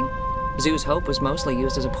Exogeny building. Zeus Hope was mostly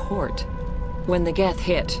used as a port. When the Geth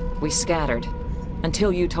hit, we scattered.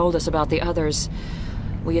 Until you told us about the others,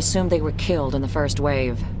 we assumed they were killed in the first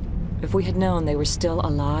wave. If we had known they were still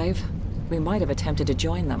alive, we might have attempted to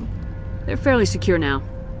join them. They're fairly secure now.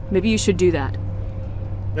 Maybe you should do that.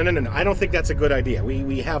 No. I don't think that's a good idea.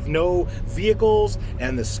 We have no vehicles,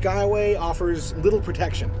 and the Skyway offers little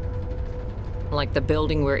protection. Like the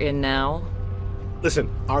building we're in now? Listen,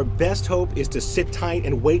 our best hope is to sit tight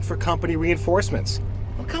and wait for company reinforcements.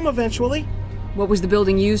 They'll come eventually. What was the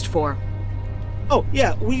building used for? Oh,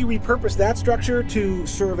 yeah, we repurposed that structure to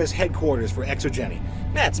serve as headquarters for Exogeny.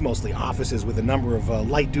 That's mostly offices with a number of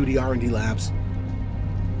light-duty R&D labs.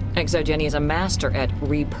 Exogeny is a master at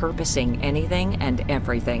repurposing anything and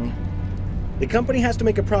everything. The company has to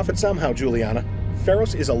make a profit somehow, Juliana.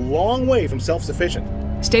 Feros is a long way from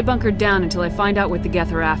self-sufficient. Stay bunkered down until I find out what the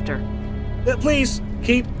Geth are after. Please,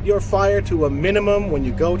 keep your fire to a minimum when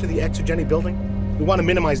you go to the Exogeny building. We want to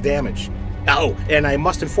minimize damage. Oh, and I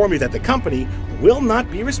must inform you that the company will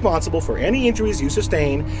not be responsible for any injuries you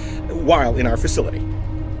sustain while in our facility.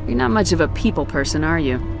 You're not much of a people person, are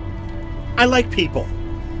you? I like people.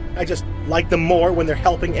 I just like them more when they're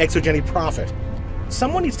helping Exogeny profit.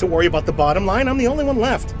 Someone needs to worry about the bottom line. I'm the only one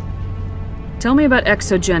left. Tell me about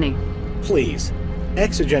Exogeny. Please.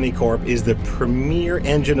 Exogeny Corp is the premier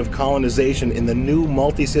engine of colonization in the new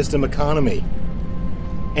multi-system economy.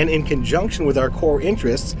 And in conjunction with our core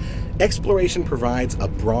interests, exploration provides a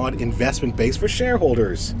broad investment base for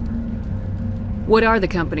shareholders. What are the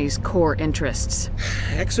company's core interests?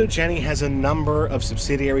 Exogeny has a number of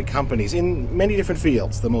subsidiary companies in many different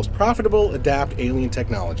fields. The most profitable adapt alien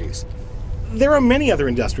technologies. There are many other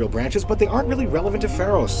industrial branches, but they aren't really relevant to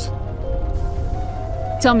Feros.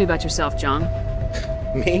 Tell me about yourself, Jong.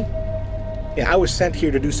 Me? Yeah, I was sent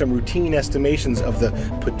here to do some routine estimations of the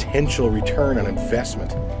potential return on investment.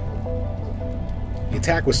 The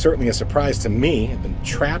attack was certainly a surprise to me. I've been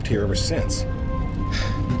trapped here ever since.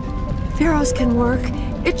 Feros can work.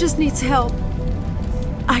 It just needs help.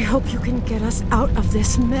 I hope you can get us out of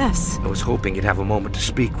this mess. I was hoping you'd have a moment to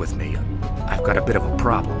speak with me. I've got a bit of a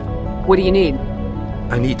problem. What do you need?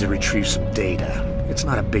 I need to retrieve some data. It's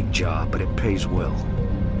not a big job, but it pays well.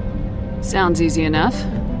 Sounds easy enough.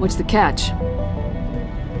 What's the catch?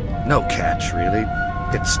 No catch, really.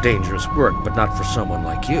 It's dangerous work, but not for someone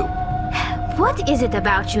like you. What is it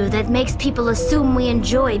about you that makes people assume we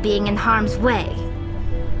enjoy being in harm's way?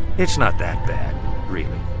 It's not that bad,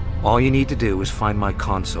 really. All you need to do is find my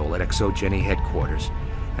console at Exogeny headquarters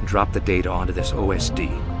and drop the data onto this OSD.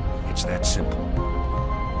 It's that simple.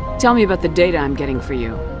 Tell me about the data I'm getting for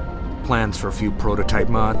you. Plans for a few prototype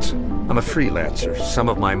mods? I'm a freelancer. Some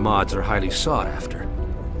of my mods are highly sought after.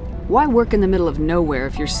 Why work in the middle of nowhere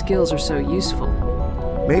if your skills are so useful?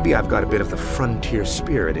 Maybe I've got a bit of the frontier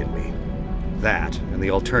spirit in me. That, and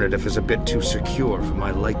the alternative is a bit too secure for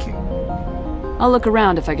my liking. I'll look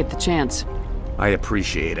around if I get the chance. I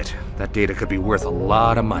appreciate it. That data could be worth a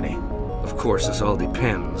lot of money. Of course, this all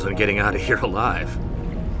depends on getting out of here alive.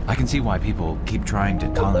 I can see why people keep trying to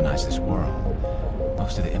colonize this world.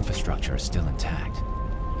 Most of the infrastructure is still intact.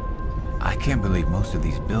 I can't believe most of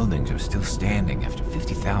these buildings are still standing after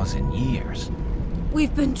 50,000 years.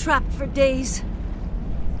 We've been trapped for days.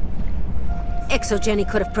 Exogeny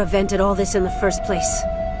could have prevented all this in the first place.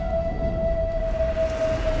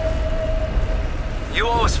 You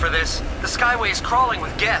owe us for this. The Skyway is crawling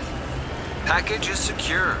with Geth. Package is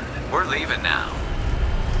secured. We're leaving now.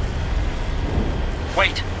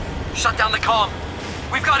 Wait! Shut down the comm!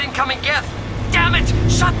 We've got incoming Geth! Damn it!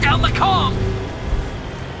 Shut down the comm!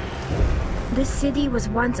 This city was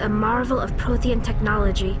once a marvel of Prothean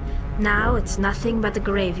technology. Now it's nothing but a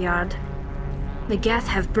graveyard. The Geth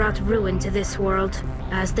have brought ruin to this world,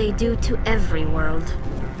 as they do to every world.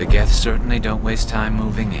 The Geth certainly don't waste time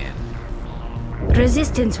moving in.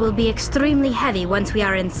 Resistance will be extremely heavy once we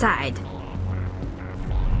are inside.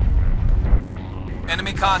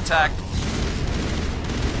 Enemy contact.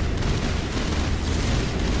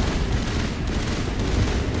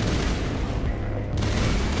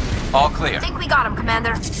 All clear. I think we got him,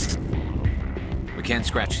 Commander. We can't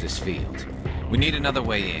scratch this field. We need another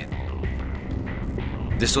way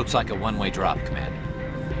in. This looks like a one-way drop, Commander.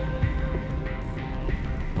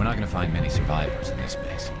 We're not gonna find many survivors in this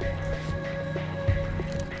base.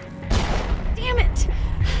 Damn it!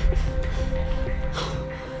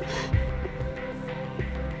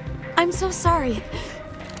 I'm so sorry.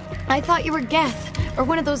 I thought you were Geth, or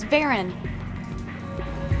one of those Varen.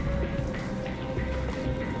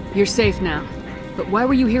 You're safe now. But why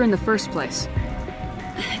were you here in the first place?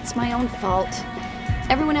 It's my own fault.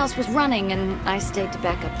 Everyone else was running, and I stayed to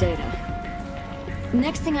back up data.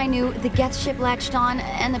 Next thing I knew, the Geth ship latched on,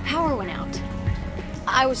 and the power went out.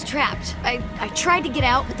 I was trapped. I tried to get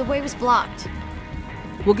out, but the way was blocked.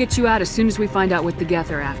 We'll get you out as soon as we find out what the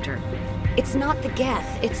Geth are after. It's not the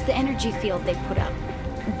Geth, it's the energy field they put up.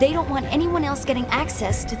 They don't want anyone else getting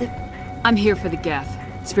access to the... I'm here for the Geth.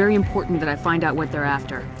 It's very important that I find out what they're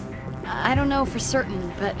after. I don't know for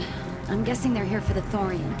certain, but I'm guessing they're here for the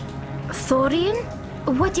Thorian. Thorian?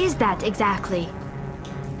 What is that exactly?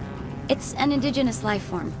 It's an indigenous life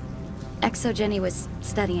form. Exogeny was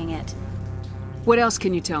studying it. What else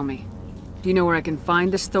can you tell me? Do you know where I can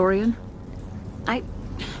find this Thorian?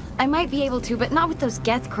 I might be able to, but not with those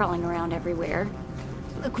Geth crawling around everywhere.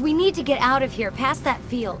 Look, we need to get out of here, past that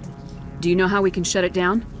field. Do you know how we can shut it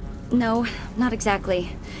down? No, not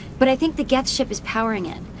exactly. But I think the Geth ship is powering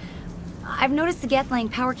it. I've noticed the Geth laying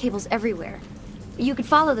power cables everywhere. You could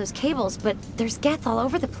follow those cables, but there's Geth all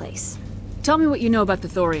over the place. Tell me what you know about the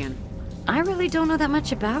Thorian. I really don't know that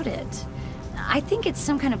much about it. I think it's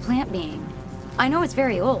some kind of plant being. I know it's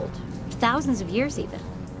very old. Thousands of years, even.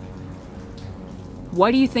 Why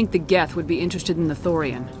do you think the Geth would be interested in the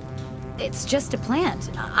Thorian? It's just a plant.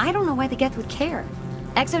 I don't know why the Geth would care.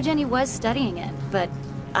 Exogeny was studying it, but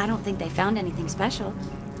I don't think they found anything special.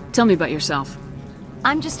 Tell me about yourself.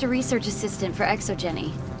 I'm just a research assistant for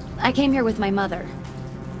Exogeny. I came here with my mother.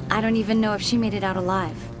 I don't even know if she made it out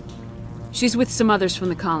alive. She's with some others from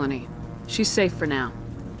the colony. She's safe for now.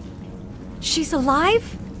 She's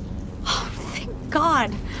alive? Oh, thank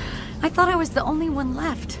God. I thought I was the only one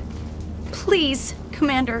left. Please,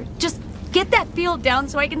 Commander, just get that field down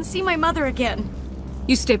so I can see my mother again.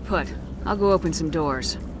 You stay put. I'll go open some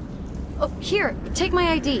doors. Oh, here, take my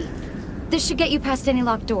ID. This should get you past any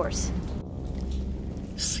locked doors.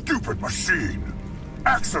 Stupid machine!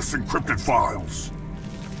 Access encrypted files!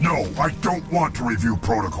 No, I don't want to review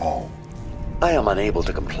protocol. I am unable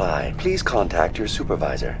to comply. Please contact your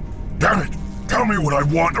supervisor. Damn it! Tell me what I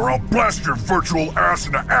want or I'll blast your virtual ass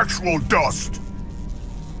into actual dust!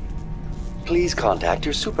 Please contact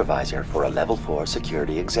your supervisor for a level 4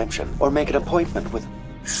 security exemption, or make an appointment with...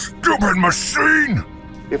 Stupid machine!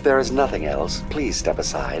 If there is nothing else, please step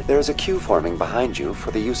aside. There is a queue forming behind you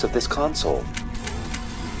for the use of this console.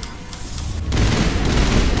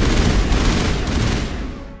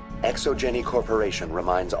 Exogeny Corporation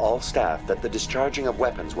reminds all staff that the discharging of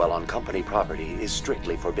weapons while on company property is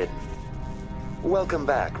strictly forbidden. Welcome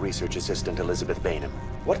back, Research Assistant Elizabeth Bainham.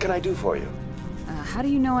 What can I do for you? How do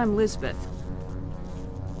you know I'm Lisbeth?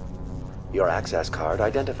 Your access card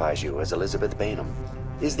identifies you as Elizabeth Bainham.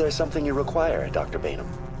 Is there something you require, Dr. Bainham?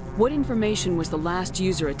 What information was the last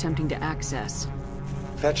user attempting to access?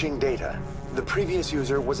 Fetching data. The previous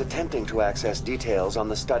user was attempting to access details on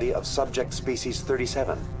the study of subject species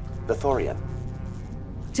 37, the Thorian.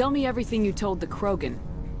 Tell me everything you told the Krogan.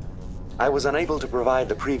 I was unable to provide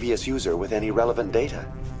the previous user with any relevant data.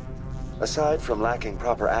 Aside from lacking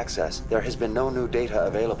proper access, there has been no new data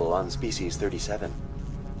available on species 37.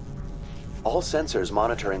 All sensors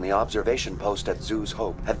monitoring the observation post at Zoo's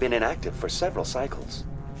Hope have been inactive for several cycles.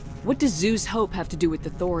 What does Zoo's Hope have to do with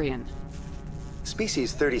the Thorian?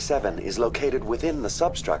 Species 37 is located within the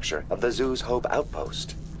substructure of the Zoo's Hope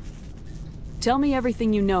outpost. Tell me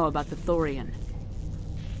everything you know about the Thorian.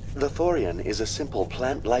 The Thorian is a simple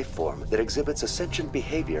plant life form that exhibits a sentient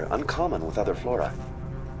behavior uncommon with other flora.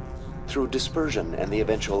 Through dispersion and the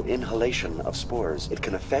eventual inhalation of spores, it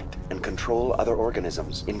can affect and control other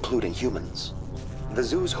organisms, including humans. The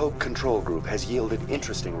Zoo's Hope control group has yielded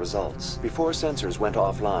interesting results. Before sensors went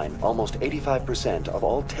offline, almost 85% of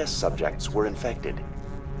all test subjects were infected.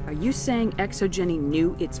 Are you saying Exogeny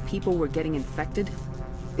knew its people were getting infected?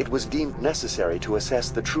 It was deemed necessary to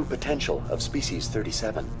assess the true potential of species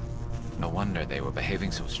 37. No wonder they were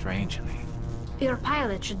behaving so strangely. Your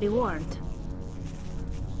pilot should be warned.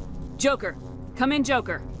 Joker! Come in,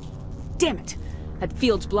 Joker! Damn it! That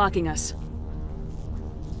field's blocking us.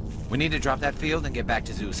 We need to drop that field and get back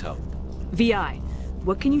to Zoo's Hope. VI,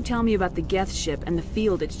 what can you tell me about the Geth ship and the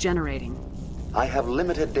field it's generating? I have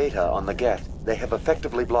limited data on the Geth. They have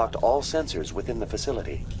effectively blocked all sensors within the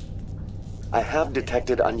facility. I have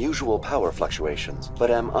detected unusual power fluctuations, but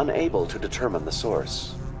am unable to determine the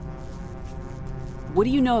source. What do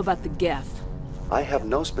you know about the Geth? I have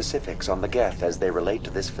no specifics on the Geth as they relate to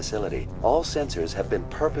this facility. All sensors have been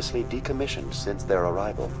purposely decommissioned since their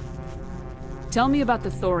arrival. Tell me about the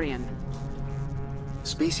Thorian.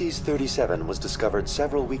 Species 37 was discovered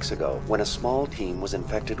several weeks ago when a small team was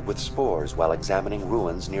infected with spores while examining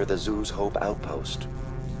ruins near the Zoo's Hope outpost.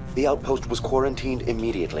 The outpost was quarantined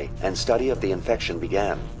immediately, and study of the infection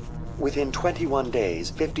began. Within 21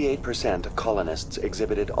 days, 58% of colonists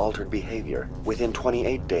exhibited altered behavior. Within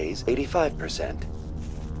 28 days, 85%.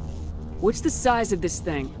 What's the size of this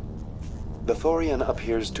thing? The Thorian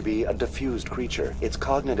appears to be a diffused creature. Its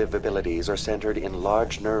cognitive abilities are centered in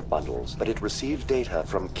large nerve bundles, but it receives data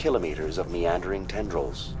from kilometers of meandering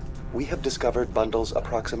tendrils. We have discovered bundles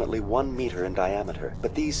approximately 1 meter in diameter,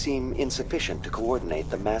 but these seem insufficient to coordinate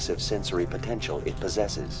the massive sensory potential it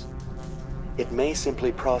possesses. It may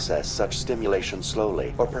simply process such stimulation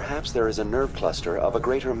slowly, or perhaps there is a nerve cluster of a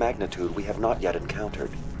greater magnitude we have not yet encountered.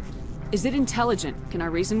 Is it intelligent? Can I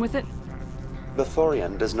reason with it? The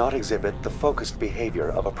Thorian does not exhibit the focused behavior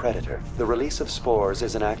of a predator. The release of spores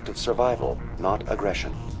is an act of survival, not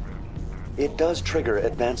aggression. It does trigger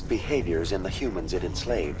advanced behaviors in the humans it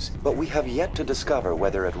enslaves, but we have yet to discover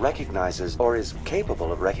whether it recognizes or is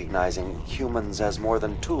capable of recognizing humans as more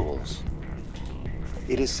than tools.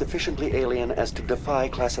 It is sufficiently alien as to defy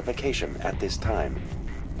classification at this time.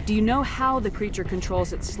 Do you know how the creature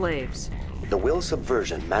controls its slaves? The will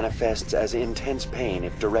subversion manifests as intense pain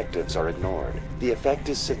if directives are ignored. The effect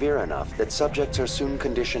is severe enough that subjects are soon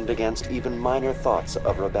conditioned against even minor thoughts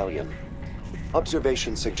of rebellion.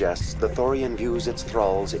 Observation suggests the Thorian views its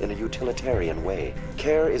thralls in a utilitarian way.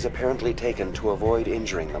 Care is apparently taken to avoid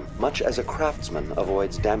injuring them, much as a craftsman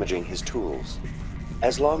avoids damaging his tools.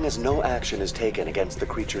 As long as no action is taken against the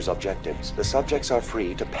creature's objectives, the subjects are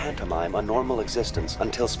free to pantomime a normal existence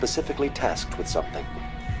until specifically tasked with something.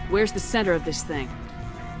 Where's the center of this thing?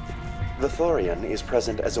 The Thorian is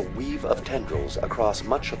present as a weave of tendrils across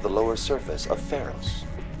much of the lower surface of Feros.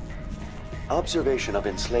 Observation of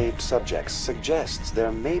enslaved subjects suggests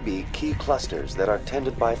there may be key clusters that are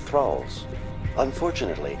tended by thralls.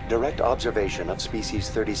 Unfortunately, direct observation of species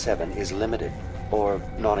 37 is limited, or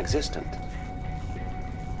non-existent.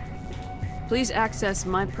 Please access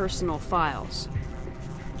my personal files.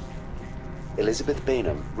 Elizabeth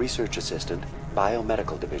Bainham, Research Assistant,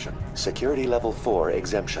 Biomedical Division, Security Level 4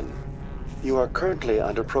 exemption. You are currently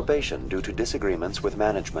under probation due to disagreements with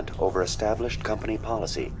management over established company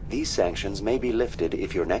policy. These sanctions may be lifted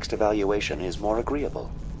if your next evaluation is more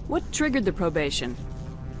agreeable. What triggered the probation?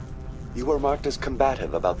 You were marked as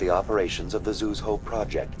combative about the operations of the Zoo's Hope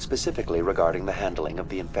project, specifically regarding the handling of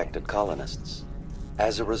the infected colonists.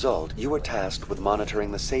 As a result, you were tasked with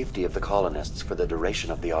monitoring the safety of the colonists for the duration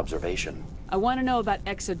of the observation. I want to know about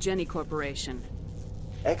Exogeny Corporation.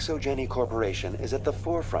 Exogeny Corporation is at the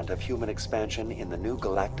forefront of human expansion in the new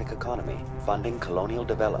galactic economy, funding colonial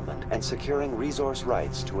development and securing resource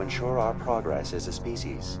rights to ensure our progress as a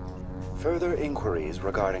species. Further inquiries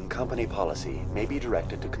regarding company policy may be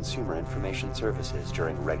directed to Consumer Information Services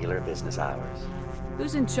during regular business hours.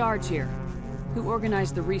 Who's in charge here? Who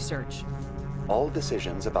organized the research? All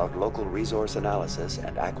decisions about local resource analysis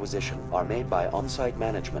and acquisition are made by on-site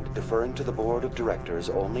management, deferring to the board of directors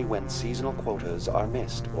only when seasonal quotas are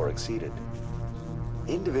missed or exceeded.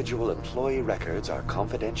 Individual employee records are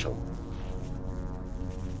confidential.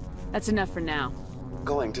 That's enough for now.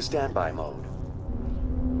 Going to standby mode.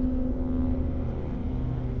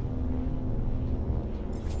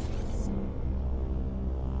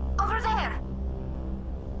 Over there!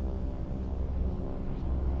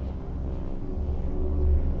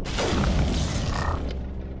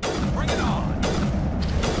 Bring it on!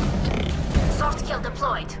 Soft kill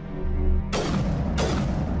deployed.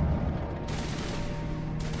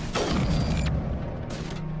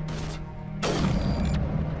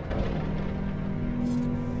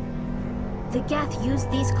 The Geth use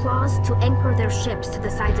these claws to anchor their ships to the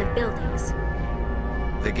sides of buildings.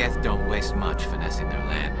 The Geth don't waste much finessing their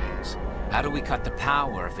landings. How do we cut the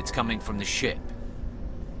power if it's coming from the ship?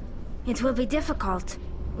 It will be difficult.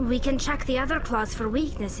 We can check the other claws for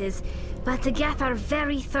weaknesses, but the Geth are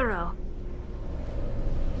very thorough.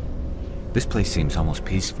 This place seems almost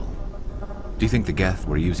peaceful. Do you think the Geth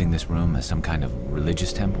were using this room as some kind of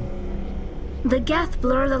religious temple? The Geth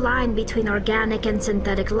blur the line between organic and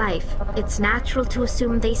synthetic life. It's natural to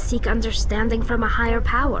assume they seek understanding from a higher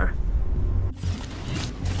power.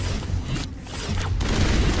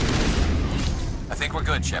 I think we're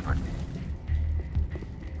good, Shepard.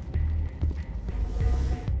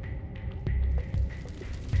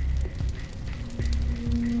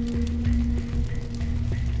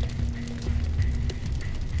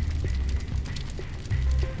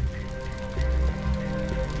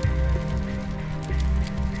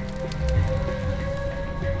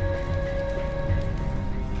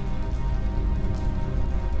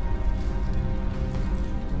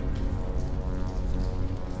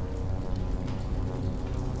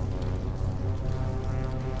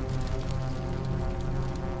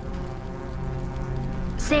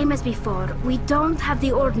 Same as before, we don't have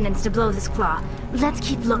the ordnance to blow this claw. Let's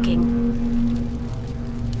keep looking.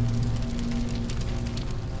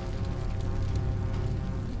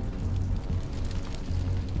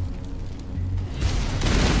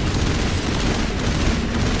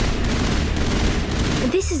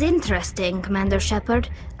 This is interesting, Commander Shepard.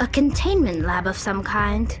 A containment lab of some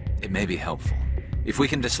kind. It may be helpful. If we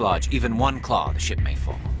can dislodge even one claw, the ship may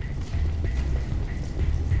fall.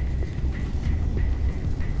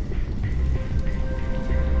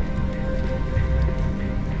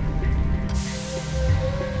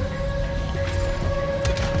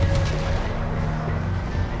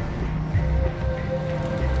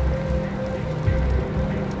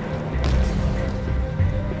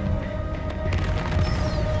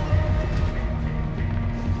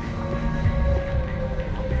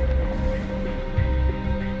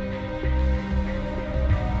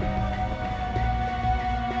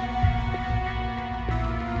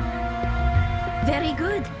 Very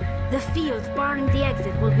good. The field barring the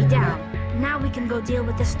exit will be down. Now we can go deal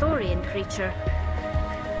with the Thorian creature.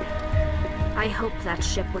 I hope that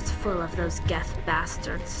ship was full of those Geth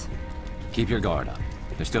bastards. Keep your guard up.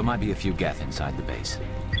 There still might be a few Geth inside the base.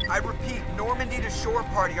 I repeat, Normandy to shore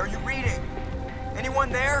party. Are you reading? Anyone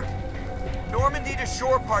there? Normandy to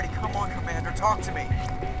shore party. Come on, Commander. Talk to me.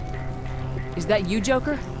 Is that you,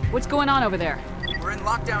 Joker? What's going on over there? We're in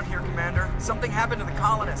lockdown here, Commander. Something happened to the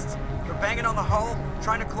colonists. They're banging on the hull,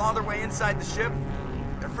 trying to claw their way inside the ship.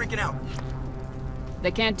 They're freaking out.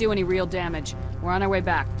 They can't do any real damage. We're on our way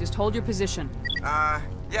back. Just hold your position.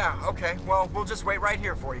 Yeah, okay. Well, we'll just wait right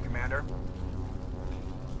here for you, Commander.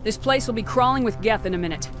 This place will be crawling with Geth in a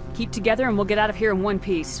minute. Keep together and we'll get out of here in one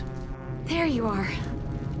piece. There you are.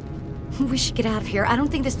 We should get out of here. I don't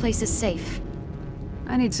think this place is safe.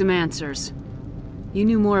 I need some answers. You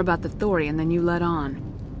knew more about the Thorian than you let on.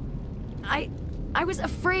 I was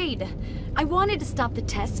afraid. I wanted to stop the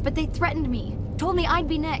tests, but they threatened me. Told me I'd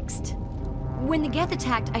be next. When the Geth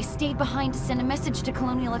attacked, I stayed behind to send a message to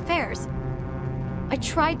Colonial Affairs. I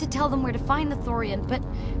tried to tell them where to find the Thorian, but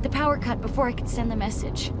the power cut before I could send the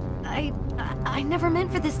message. I never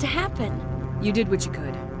meant for this to happen. You did what you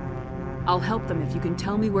could. I'll help them if you can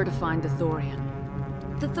tell me where to find the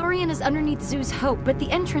Thorian. The Thorian is underneath Zoo's Hope, but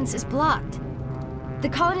the entrance is blocked. The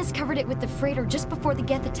colonists covered it with the freighter just before the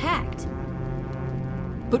Geth attacked.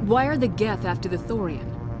 But why are the Geth after the Thorian?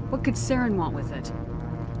 What could Saren want with it?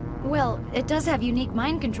 Well, it does have unique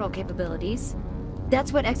mind control capabilities.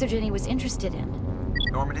 That's what Exogeny was interested in.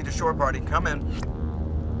 Normandy to shore party, come in.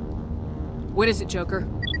 What is it, Joker?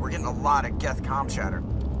 We're getting a lot of Geth comm chatter.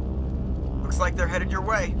 Looks like they're headed your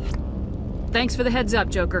way. Thanks for the heads up,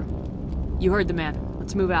 Joker. You heard the man.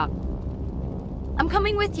 Let's move out. I'm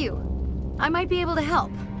coming with you. I might be able to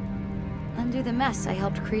help. Undo the mess I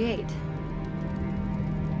helped create.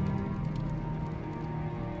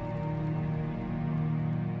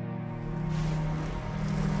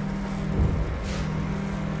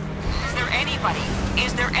 Is there anybody?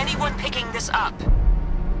 Is there anyone picking this up?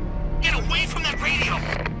 Get away from that radio!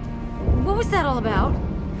 What was that all about?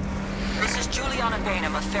 This is Juliana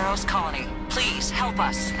Bainham of Feros Colony. Please, help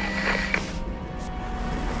us.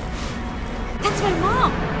 That's my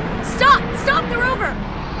mom! Stop! Stop the rover!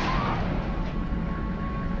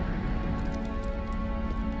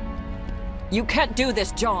 You can't do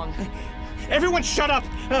this, Jong. Everyone shut up!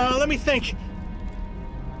 Let me think.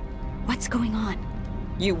 What's going on?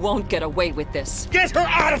 You won't get away with this. Get her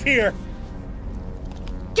out of here!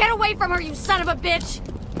 Get away from her, you son of a bitch!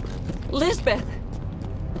 Lisbeth!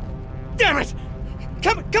 Damn it!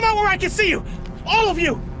 Come out where I can see you! All of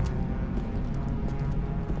you!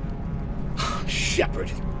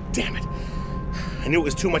 Shepard. Damn it. I knew it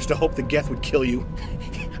was too much to hope the Geth would kill you.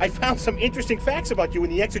 I found some interesting facts about you in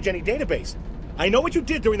the Exogeny database. I know what you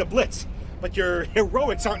did during the Blitz, but your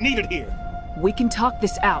heroics aren't needed here. We can talk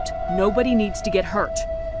this out. Nobody needs to get hurt.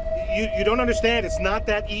 You don't understand. It's not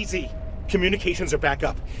that easy. Communications are back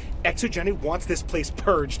up. Exogeny wants this place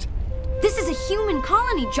purged. This is a human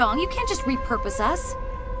colony, Jong. You can't just repurpose us.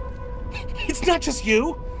 It's not just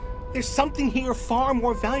you. There's something here far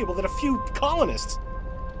more valuable than a few colonists.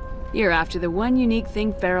 You're after the one unique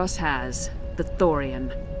thing Feros has, the Thorian.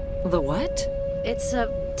 The what? It's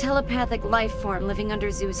a telepathic life form living under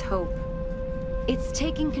Zoo's hope. It's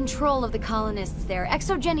taking control of the colonists there.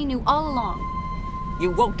 Exogeny knew all along.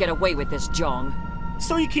 You won't get away with this, Jong.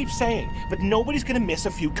 So you keep saying, but nobody's gonna miss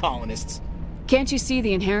a few colonists. Can't you see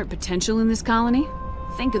the inherent potential in this colony?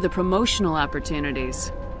 Think of the promotional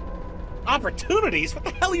opportunities. Opportunities? What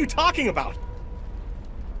the hell are you talking about?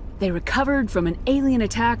 They recovered from an alien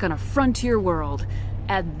attack on a frontier world.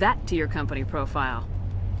 Add that to your company profile.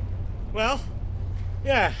 Well,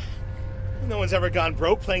 yeah. No one's ever gone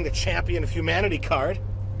broke playing the champion of humanity card.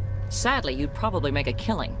 Sadly, you'd probably make a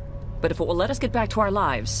killing. But if it will let us get back to our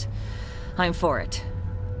lives, I'm for it.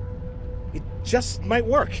 It just might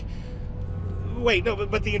work. Wait, no,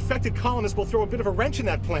 but the infected colonists will throw a bit of a wrench in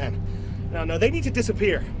that plan. No, they need to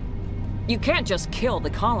disappear. You can't just kill the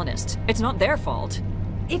colonists. It's not their fault.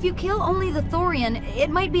 If you kill only the Thorian, it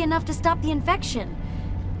might be enough to stop the infection.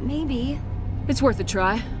 Maybe. It's worth a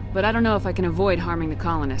try, but I don't know if I can avoid harming the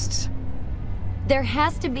colonists. There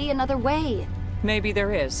has to be another way. Maybe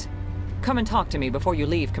there is. Come and talk to me before you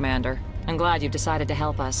leave, Commander. I'm glad you've decided to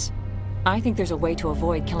help us. I think there's a way to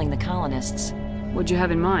avoid killing the colonists. What'd you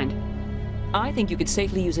have in mind? I think you could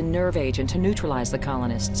safely use a nerve agent to neutralize the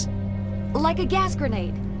colonists. Like a gas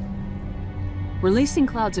grenade. Releasing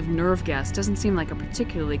clouds of nerve gas doesn't seem like a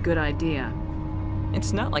particularly good idea.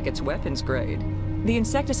 It's not like it's weapons grade. The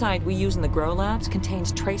insecticide we use in the grow labs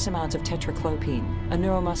contains trace amounts of tetraclopine, a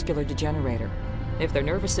neuromuscular degenerator. If their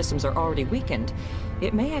nervous systems are already weakened,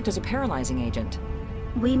 it may act as a paralyzing agent.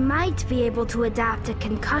 We might be able to adapt a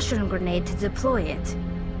concussion grenade to deploy it.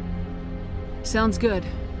 Sounds good.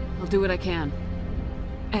 I'll do what I can.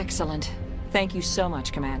 Excellent. Thank you so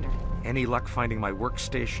much, Commander. Any luck finding my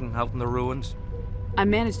workstation out in the ruins? I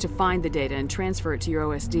managed to find the data and transfer it to your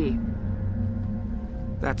OSD.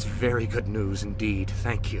 That's very good news indeed.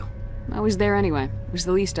 Thank you. I was there anyway. It was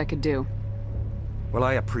the least I could do. Well,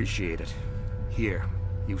 I appreciate it. Here,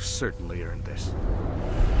 you've certainly earned this.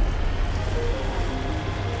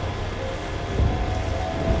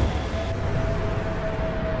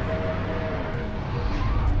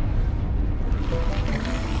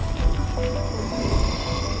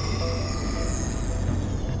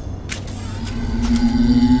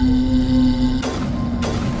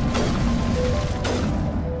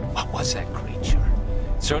 What was that creature?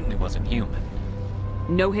 It certainly wasn't human.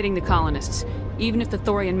 No hitting the colonists, even if the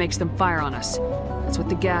Thorian makes them fire on us. That's what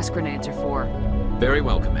the gas grenades are for. Very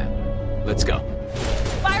well, Commander. Let's go.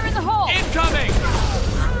 Fire in the hole! Incoming!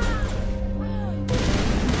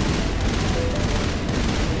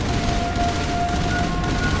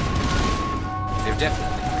 They're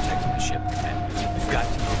definitely protecting the ship, Commander. We've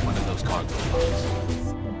got to get one of those cargo pods.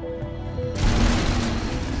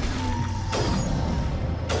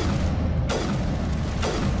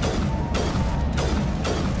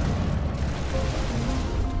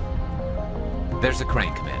 There's the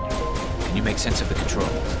crane, Commander. Can you make sense of the controls?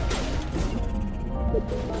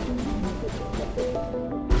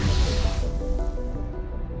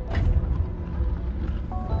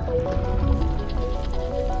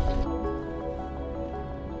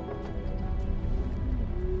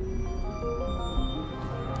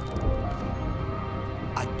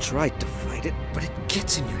 tried to fight it, but it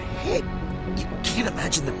gets in your head. You can't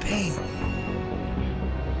imagine the pain.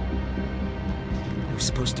 I was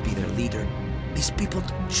supposed to be their leader. These people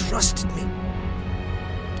trusted me.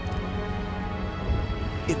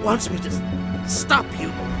 It wants me to stop you,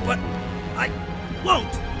 but I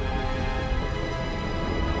won't!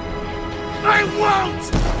 I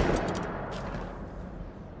won't!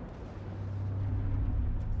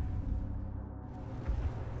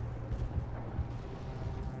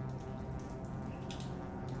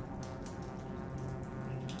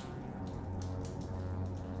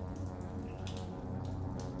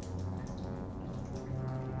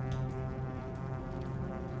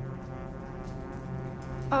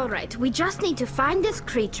 Alright, we just need to find this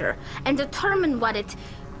creature and determine what it...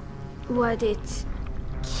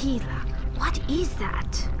 Kila. What is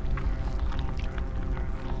that?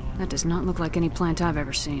 That does not look like any plant I've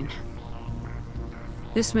ever seen.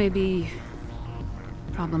 This may be...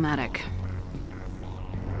 problematic.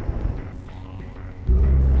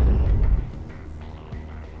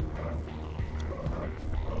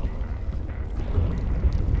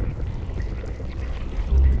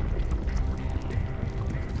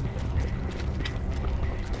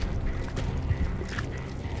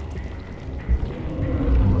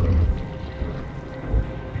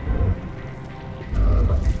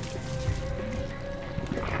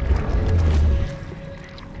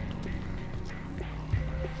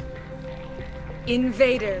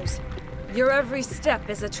 Invaders, your every step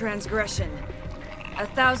is a transgression.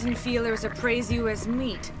 1,000 feelers appraise you as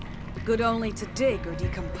meat, good only to dig or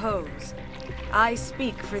decompose. I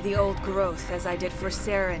speak for the old growth as I did for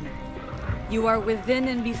Saren. You are within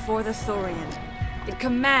and before the Thorian. It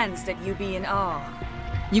commands that you be in awe.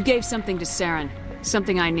 You gave something to Saren,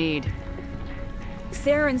 something I need.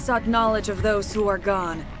 Saren sought knowledge of those who are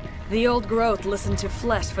gone. The old growth listened to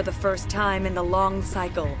flesh for the first time in the long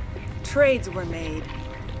cycle. Trades were made.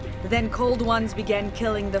 Then Cold Ones began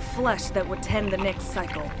killing the flesh that would tend the next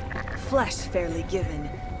cycle. Flesh fairly given.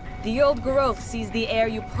 The old growth sees the air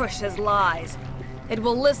you push as lies. It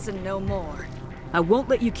will listen no more. I won't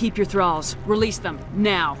let you keep your thralls. Release them,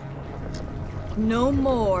 now. No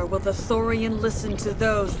more will the Thorian listen to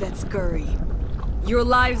those that scurry. Your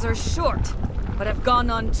lives are short, but have gone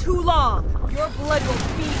on too long. Your blood will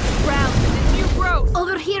feed the ground in new growth.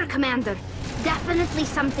 Over here, Commander. Definitely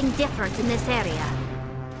something different in this area.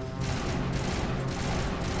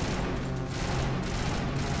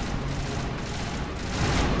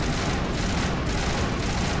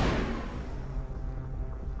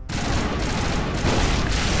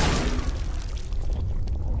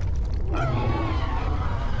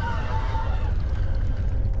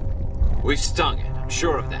 We've stung it, I'm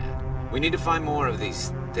sure of that. We need to find more of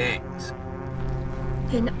these things.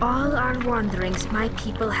 In all our wanderings, my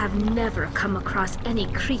people have never come across any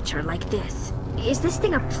creature like this. Is this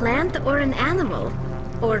thing a plant or an animal?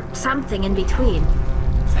 Or something in between?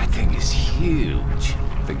 That thing is huge.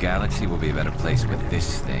 The galaxy will be a better place with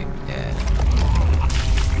this thing dead.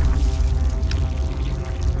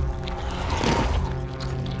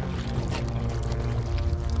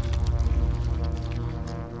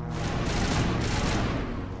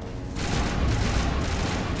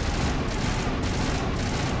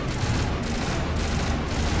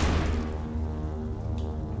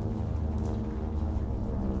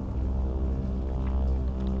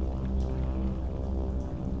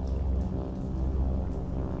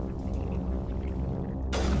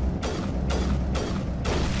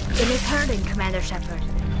 It is hurting, Commander Shepard.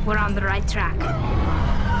 We're on the right track.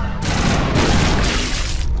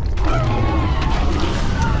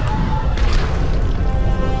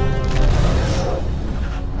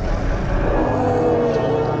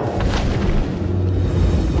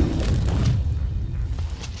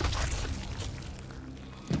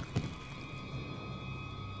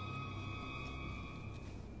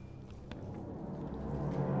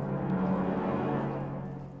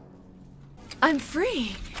 I'm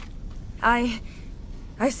free.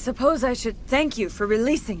 I suppose I should thank you for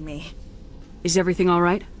releasing me. Is everything all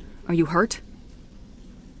right? Are you hurt?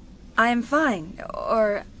 I am fine,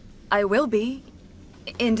 or I will be,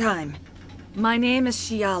 in time. My name is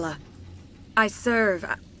Shiala. I served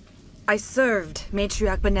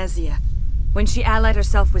Matriarch Benezia. When she allied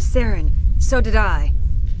herself with Saren, so did I.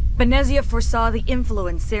 Benezia foresaw the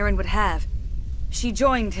influence Saren would have. She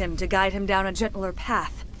joined him to guide him down a gentler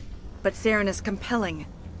path. But Saren is compelling.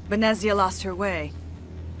 Benezia lost her way.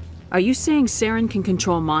 Are you saying Saren can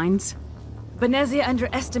control minds? Benezia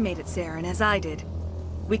underestimated Saren, as I did.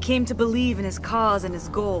 We came to believe in his cause and his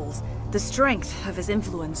goals. The strength of his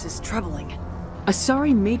influence is troubling.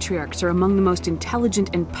 Asari matriarchs are among the most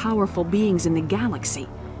intelligent and powerful beings in the galaxy.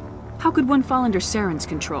 How could one fall under Saren's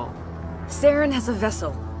control? Saren has a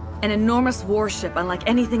vessel, an enormous warship unlike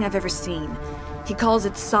anything I've ever seen. He calls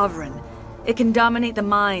it Sovereign. It can dominate the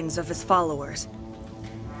minds of his followers.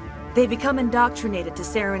 They become indoctrinated to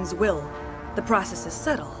Saren's will. The process is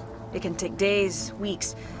subtle. It can take days,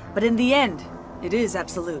 weeks, but in the end, it is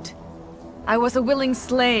absolute. I was a willing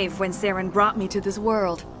slave when Saren brought me to this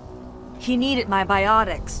world. He needed my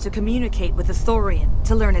biotics to communicate with the Thorian,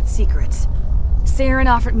 to learn its secrets.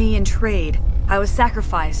 Saren offered me in trade. I was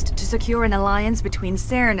sacrificed to secure an alliance between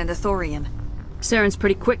Saren and the Thorian. Saren's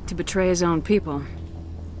pretty quick to betray his own people.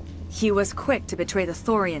 He was quick to betray the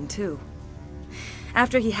Thorian, too.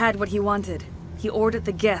 After he had what he wanted, he ordered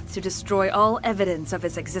the Geth to destroy all evidence of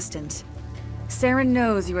its existence. Saren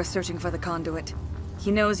knows you are searching for the conduit.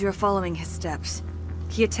 He knows you are following his steps.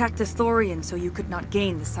 He attacked the Thorian so you could not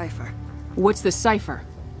gain the cipher. What's the cipher?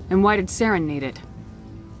 And why did Saren need it?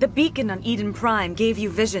 The beacon on Eden Prime gave you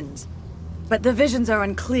visions. But the visions are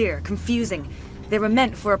unclear, confusing. They were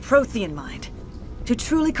meant for a Prothean mind. To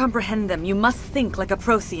truly comprehend them, you must think like a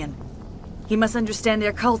Prothean. You must understand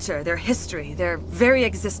their culture, their history, their very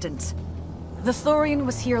existence. The Thorian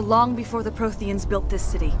was here long before the Protheans built this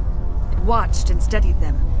city. It watched and studied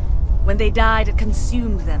them. When they died, it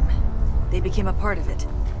consumed them. They became a part of it.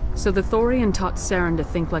 So the Thorian taught Saren to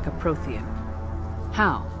think like a Prothean.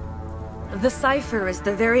 How? The cipher is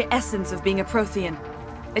the very essence of being a Prothean.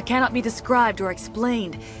 It cannot be described or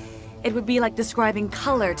explained. It would be like describing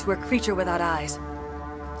color to a creature without eyes.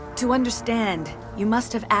 To understand, you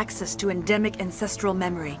must have access to endemic ancestral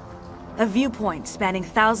memory. A viewpoint spanning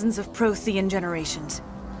thousands of Prothean generations.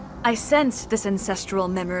 I sensed this ancestral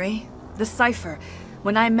memory, the cipher,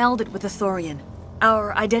 when I melded with the Thorian.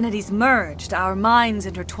 Our identities merged, our minds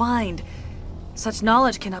intertwined. Such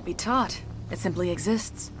knowledge cannot be taught. It simply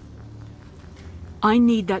exists. I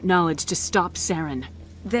need that knowledge to stop Saren.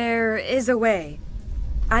 There is a way.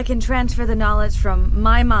 I can transfer the knowledge from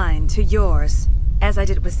my mind to yours, as I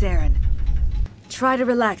did with Saren. Try to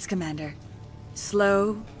relax, Commander.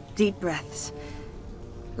 Slow, deep breaths.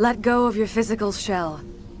 Let go of your physical shell.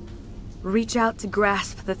 Reach out to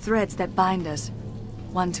grasp the threads that bind us,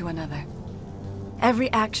 one to another.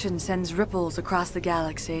 Every action sends ripples across the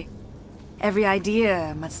galaxy. Every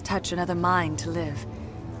idea must touch another mind to live.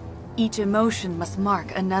 Each emotion must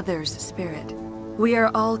mark another's spirit. We are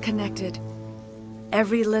all connected.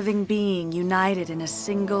 Every living being united in a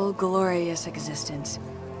single glorious existence.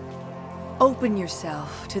 Open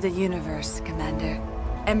yourself to the universe, Commander.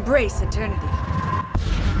 Embrace eternity.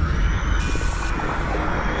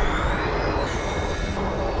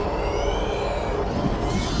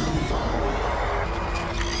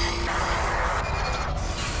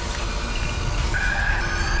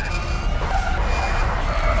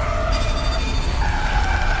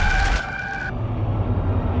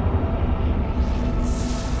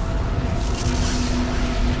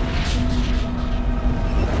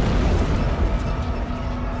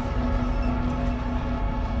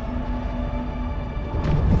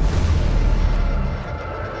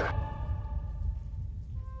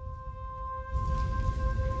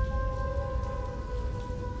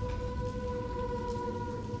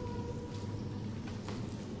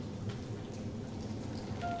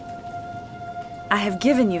 I have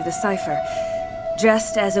given you the cipher,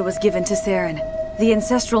 just as it was given to Saren. The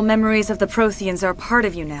ancestral memories of the Protheans are a part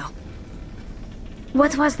of you now.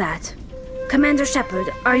 What was that? Commander Shepard,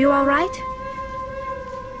 are you all right?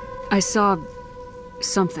 I saw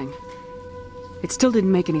something. It still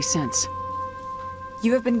didn't make any sense.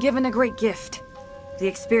 You have been given a great gift. The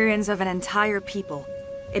experience of an entire people.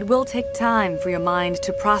 It will take time for your mind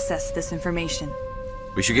to process this information.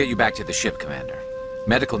 We should get you back to the ship, Commander.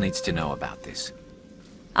 Medical needs to know about this.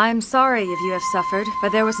 I'm sorry if you have suffered,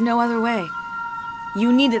 but there was no other way.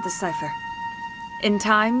 You needed the cipher. In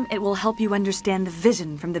time, it will help you understand the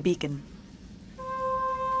vision from the beacon.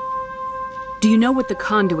 Do you know what the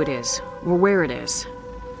conduit is, or where it is?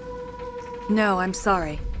 No, I'm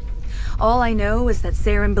sorry. All I know is that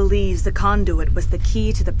Saren believes the conduit was the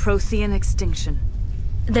key to the Prothean extinction.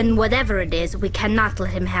 Then whatever it is, we cannot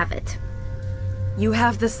let him have it. You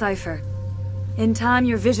have the cipher. In time,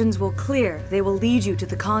 your visions will clear. They will lead you to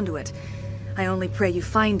the conduit. I only pray you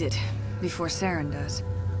find it before Saren does.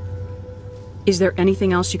 Is there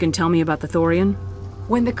anything else you can tell me about the Thorian?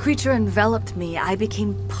 When the creature enveloped me, I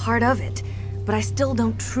became part of it, but I still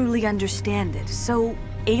don't truly understand it. So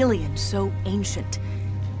alien, so ancient.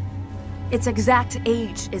 Its exact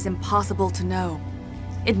age is impossible to know.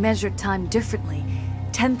 It measured time differently.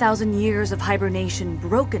 10,000 years of hibernation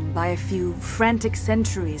broken by a few frantic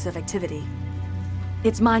centuries of activity.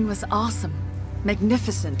 Its mind was awesome,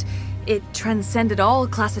 magnificent, It transcended all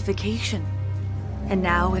classification. And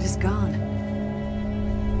now it is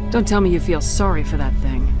gone. Don't tell me you feel sorry for that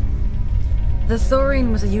thing. The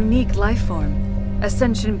Thorian was a unique life form. A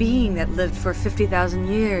sentient being that lived for 50,000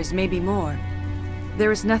 years, maybe more.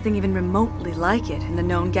 There is nothing even remotely like it in the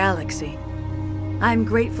known galaxy. I'm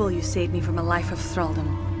grateful you saved me from a life of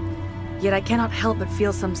thraldom. Yet I cannot help but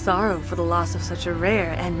feel some sorrow for the loss of such a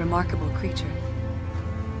rare and remarkable creature.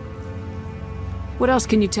 What else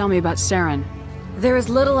can you tell me about Saren? There is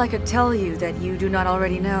little I could tell you that you do not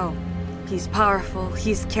already know. He's powerful,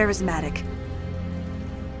 he's charismatic,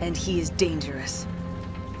 and he is dangerous.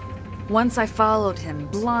 Once I followed him,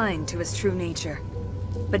 blind to his true nature.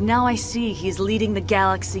 But now I see he's leading the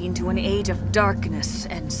galaxy into an age of darkness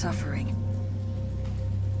and suffering.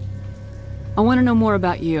 I want to know more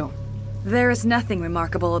about you. There is nothing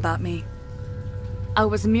remarkable about me. I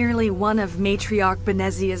was merely one of Matriarch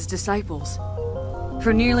Benezia's disciples.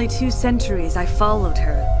 For nearly 2 centuries I followed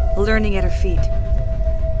her, learning at her feet.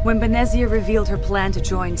 When Benezia revealed her plan to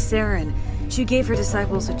join Saren, she gave her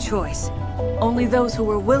disciples a choice. Only those who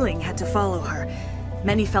were willing had to follow her.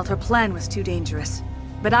 Many felt her plan was too dangerous,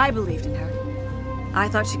 but I believed in her. I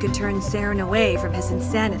thought she could turn Saren away from his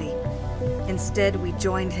insanity. Instead, we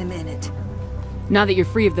joined him in it. Now that you're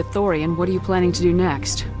free of the Thorian, what are you planning to do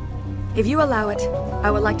next? If you allow it, I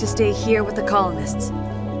would like to stay here with the colonists.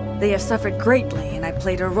 They have suffered greatly, and I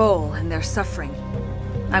played a role in their suffering.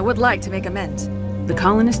 I would like to make amends. The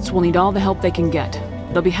colonists will need all the help they can get.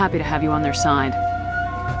 They'll be happy to have you on their side.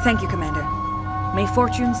 Thank you, Commander. May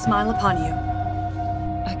fortune smile upon you.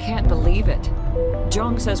 I can't believe it.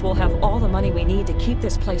 Jong says we'll have all the money we need to keep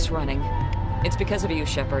this place running. It's because of you,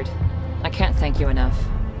 Shepard. I can't thank you enough.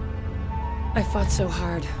 I fought so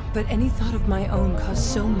hard, but any thought of my own caused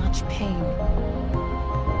so much pain.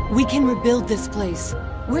 We can rebuild this place.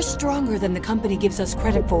 We're stronger than the company gives us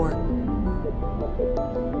credit for.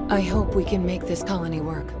 I hope we can make this colony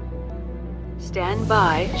work. Stand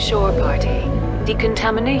by, shore party.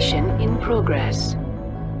 Decontamination in progress.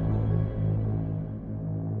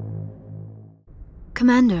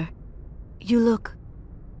 Commander, you look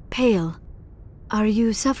pale. Are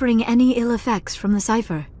you suffering any ill effects from the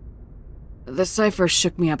cipher? The cipher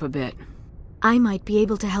shook me up a bit. I might be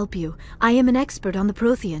able to help you. I am an expert on the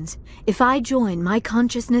Protheans. If I join my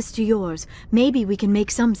consciousness to yours, maybe we can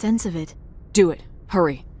make some sense of it. Do it.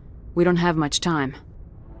 Hurry. We don't have much time.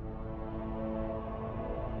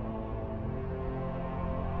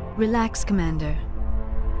 Relax, Commander.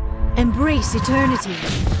 Embrace eternity.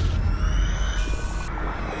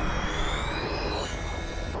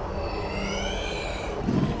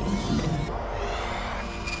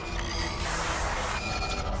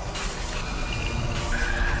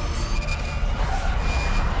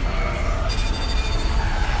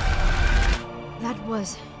 That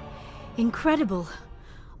was incredible.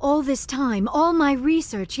 All this time, all my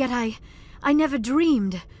research, yet I never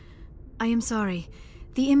dreamed. I am sorry.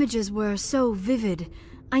 The images were so vivid.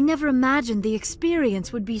 I never imagined the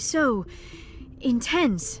experience would be so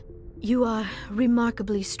intense. You are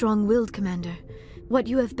remarkably strong-willed, Commander. What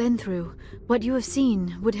you have been through, what you have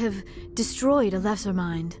seen, would have destroyed a lesser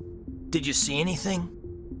mind. Did you see anything?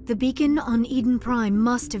 The beacon on Eden Prime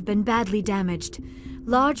must have been badly damaged.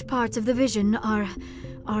 Large parts of the vision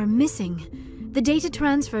are missing. The data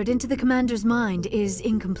transferred into the Commander's mind is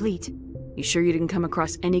incomplete. You sure you didn't come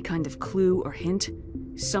across any kind of clue or hint?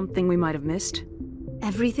 Something we might have missed?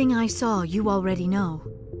 Everything I saw, you already know.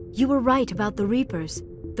 You were right about the Reapers.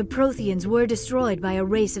 The Protheans were destroyed by a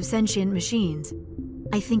race of sentient machines.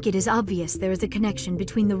 I think it is obvious there is a connection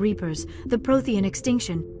between the Reapers, the Prothean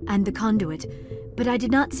extinction, and the Conduit, but I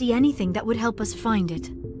did not see anything that would help us find it.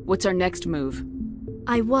 What's our next move?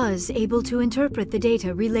 I was able to interpret the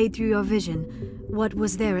data relayed through your vision, what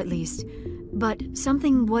was there at least, but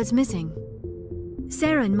something was missing.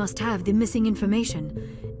 Saren must have the missing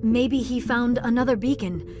information. Maybe he found another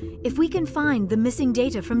beacon. If we can find the missing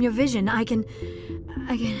data from your vision, I can...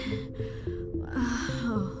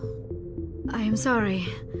 I am sorry.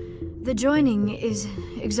 The joining is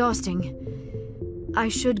exhausting. I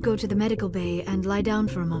should go to the medical bay and lie down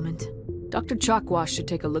for a moment. Dr. Chakwas should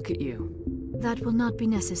take a look at you. That will not be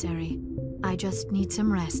necessary. I just need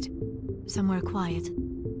some rest. Somewhere quiet.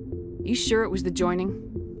 You sure it was the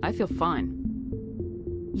joining? I feel fine.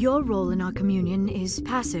 Your role in our communion is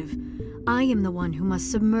passive. I am the one who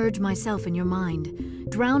must submerge myself in your mind,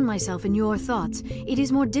 drown myself in your thoughts. It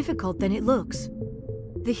is more difficult than it looks.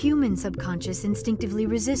 The human subconscious instinctively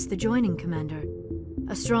resists the joining, Commander.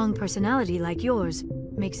 A strong personality like yours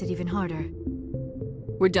makes it even harder.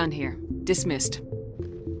 We're done here. Dismissed.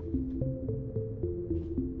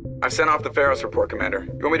 I've sent off the Feros report, Commander.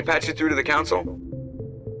 You want me to patch you through to the Council?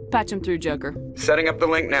 Patch him through, Joker. Setting up the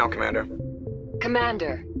link now, Commander.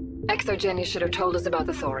 Commander, Exogeny should have told us about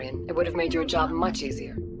the Thorian. It would have made your job much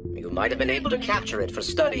easier. You might have been able to capture it for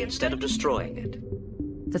study instead of destroying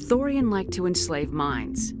it. The Thorian liked to enslave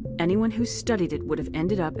minds. Anyone who studied it would have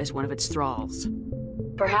ended up as one of its thralls.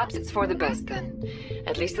 Perhaps it's for the best, then.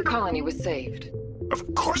 At least the colony was saved.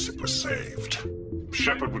 Of course it was saved.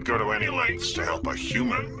 Shepard would go to any lengths to help a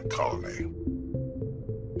human colony.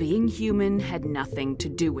 Being human had nothing to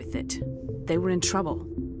do with it. They were in trouble.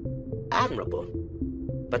 Admirable.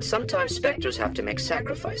 But sometimes Spectres have to make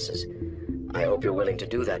sacrifices. I hope you're willing to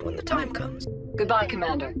do that when the time comes. Goodbye,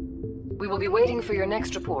 Commander. We will be waiting for your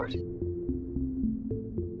next report.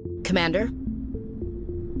 Commander?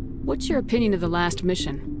 What's your opinion of the last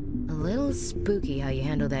mission? A little spooky how you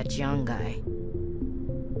handle that young guy.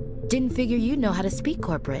 Didn't figure you'd know how to speak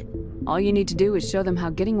corporate. All you need to do is show them how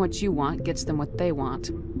getting what you want gets them what they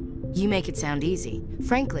want. You make it sound easy.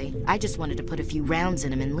 Frankly, I just wanted to put a few rounds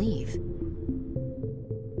in him and leave.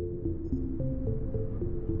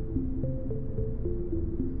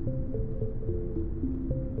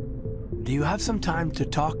 Do you have some time to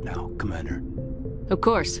talk now, Commander? Of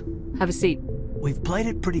course. Have a seat. We've played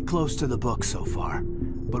it pretty close to the book so far,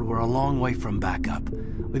 but we're a long way from backup.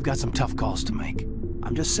 We've got some tough calls to make.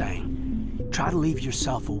 I'm just saying, try to leave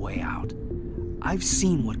yourself a way out. I've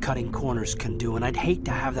seen what cutting corners can do, and I'd hate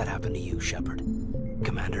to have that happen to you, Shepard.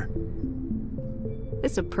 Commander.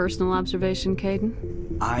 It's a personal observation,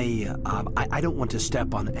 Kaidan? I don't want to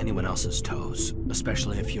step on anyone else's toes,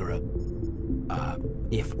 especially if you're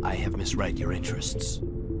if I have misread your interests.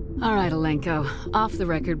 All right, Alenko. Off the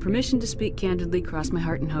record, permission to speak candidly, cross my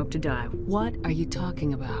heart and hope to die. What are you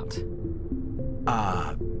talking about?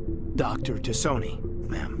 Dr. Tassoni,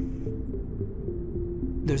 ma'am.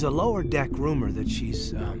 There's a lower deck rumor that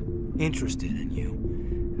she's, interested in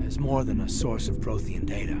you, as more than a source of Prothean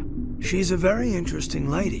data. She's a very interesting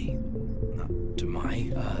lady. Not to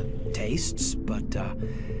my, tastes, but,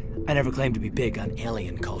 I never claimed to be big on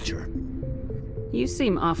alien culture. You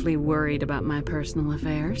seem awfully worried about my personal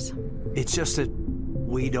affairs. It's just that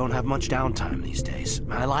we don't have much downtime these days.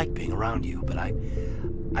 I like being around you, but I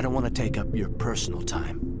don't want to take up your personal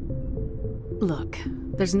time. Look,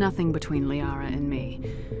 there's nothing between Liara and me.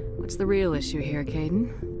 What's the real issue here,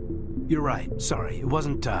 Kaidan? You're right. Sorry. It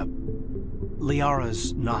wasn't,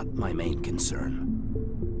 Liara's not my main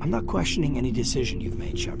concern. I'm not questioning any decision you've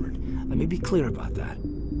made, Shepard. Let me be clear about that.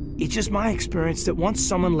 It's just my experience that once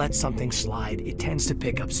someone lets something slide, it tends to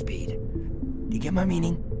pick up speed. Do you get my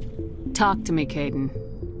meaning? Talk to me, Kaidan.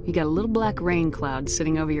 You got a little black rain cloud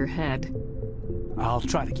sitting over your head. I'll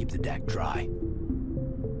try to keep the deck dry.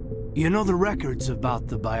 You know the records about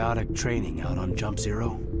the biotic training out on Jump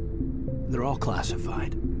Zero? They're all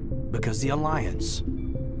classified, because the Alliance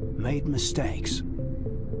made mistakes.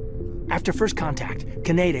 After first contact,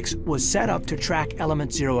 Kinetics was set up to track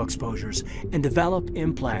Element Zero exposures and develop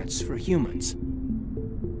implants for humans.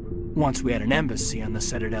 Once we had an embassy on the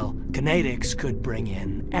Citadel, Kinetics could bring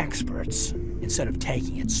in experts instead of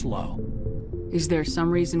taking it slow. Is there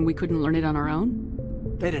some reason we couldn't learn it on our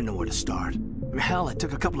own? They didn't know where to start. Hell, it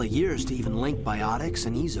took a couple of years to even link biotics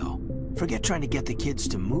and Ezo. Forget trying to get the kids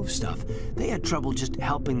to move stuff. They had trouble just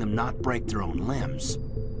helping them not break their own limbs.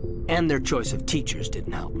 And their choice of teachers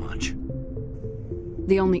didn't help much.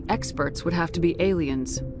 The only experts would have to be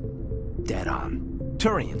aliens. Dead on.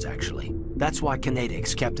 Turians, actually. That's why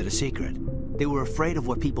Kinetics kept it a secret. They were afraid of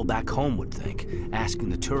what people back home would think, asking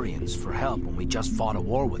the Turians for help when we just fought a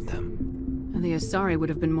war with them. And the Asari would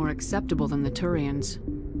have been more acceptable than the Turians.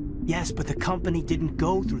 Yes, but the company didn't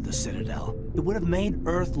go through the Citadel. It would have made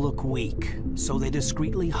Earth look weak, so they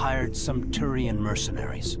discreetly hired some Turian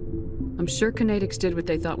mercenaries. I'm sure Kinetics did what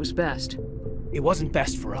they thought was best. It wasn't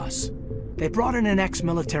best for us. They brought in an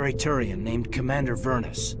ex-military Turian named Commander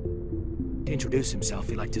Vernus. To introduce himself,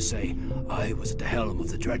 he liked to say, "I was at the helm of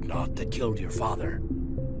the dreadnought that killed your father."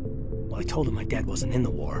 Well, I told him my dad wasn't in the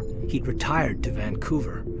war. He'd retired to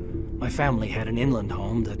Vancouver. My family had an inland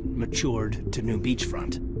home that matured to new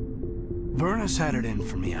beachfront. Vernus had it in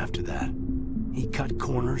for me after that. He cut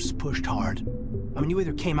corners, pushed hard. I mean, you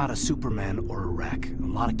either came out a Superman or a wreck. A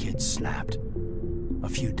lot of kids snapped. A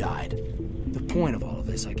few died. The point of all of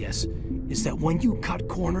this, I guess, is that when you cut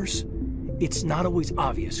corners, it's not always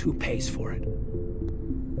obvious who pays for it.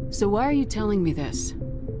 So why are you telling me this?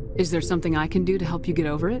 Is there something I can do to help you get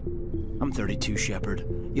over it? I'm 32, Shepard.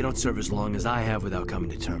 You don't serve as long as I have without coming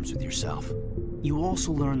to terms with yourself. You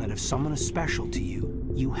also learn that if someone is special to you,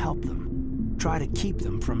 you help them. Try to keep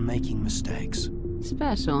them from making mistakes.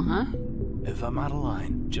 Special, huh? If I'm out of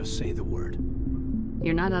line, just say the word.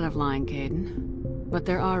 You're not out of line, Kaidan. But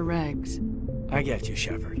there are regs. I get you,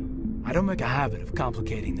 Shepard. I don't make a habit of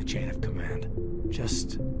complicating the chain of command.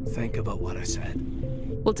 Just think about what I said.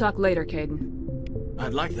 We'll talk later, Kaidan.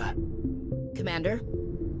 I'd like that. Commander?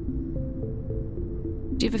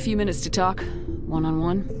 Do you have a few minutes to talk?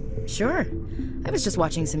 One-on-one? Sure. I was just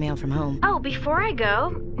watching some mail from home. Oh, before I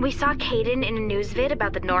go, we saw Kaidan in a news vid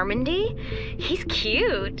about the Normandy. He's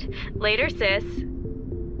cute. Later, sis.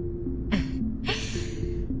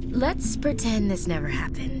 Let's pretend this never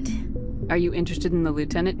happened. Are you interested in the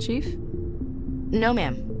Lieutenant, Chief? No,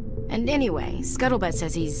 ma'am. And anyway, Scuttlebutt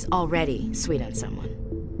says he's already sweet on someone.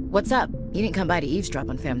 What's up? You didn't come by to eavesdrop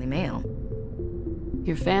on family mail.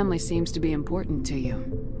 Your family seems to be important to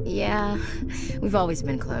you. Yeah, we've always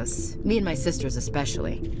been close. Me and my sisters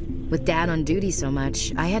especially. With Dad on duty so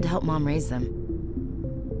much, I had to help Mom raise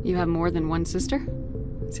them. You have more than one sister?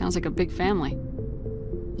 Sounds like a big family.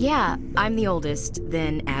 Yeah, I'm the oldest,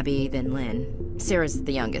 then Abby, then Lynn. Sarah's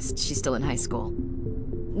the youngest. She's still in high school.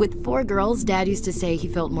 With 4 girls, Dad used to say he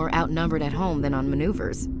felt more outnumbered at home than on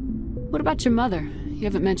maneuvers. What about your mother? You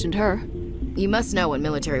haven't mentioned her. You must know what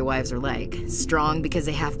military wives are like. Strong because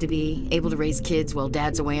they have to be, able to raise kids while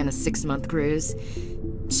Dad's away on a 6-month cruise.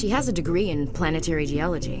 She has a degree in planetary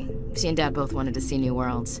geology. She and Dad both wanted to see new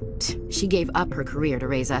worlds. She gave up her career to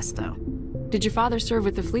raise us, though. Did your father serve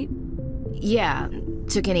with the fleet? Yeah,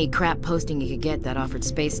 took any crap posting he could get that offered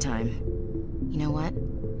space time. You know what?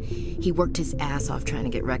 He worked his ass off trying to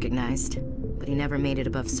get recognized, but he never made it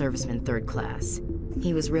above serviceman 3rd class.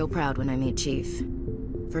 He was real proud when I made Chief.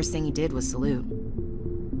 First thing he did was salute.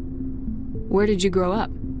 Where did you grow up?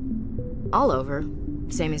 All over.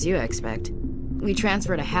 Same as you, I expect. We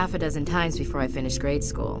transferred a half a dozen times before I finished grade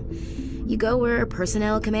school. You go where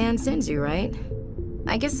personnel command sends you, right?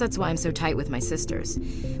 I guess that's why I'm so tight with my sisters.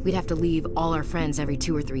 We'd have to leave all our friends every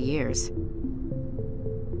 2 or 3 years.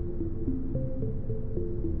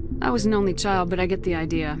 I was an only child, but I get the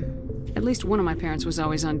idea. At least one of my parents was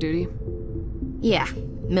always on duty. Yeah,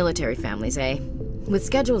 military families, eh? With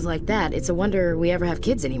schedules like that, it's a wonder we ever have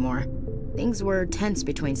kids anymore. Things were tense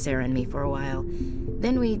between Sarah and me for a while.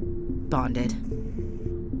 Then we bonded.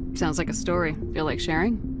 Sounds like a story. Feel like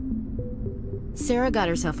sharing? Sarah got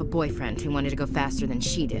herself a boyfriend who wanted to go faster than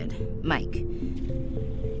she did, Mike.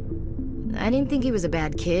 I didn't think he was a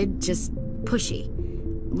bad kid, just pushy.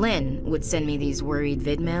 Lynn would send me these worried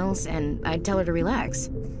vid mails, and I'd tell her to relax.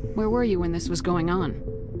 Where were you when this was going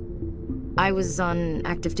on? I was on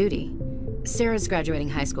active duty. Sarah's graduating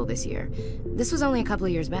high school this year. This was only a couple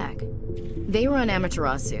of years back. They were on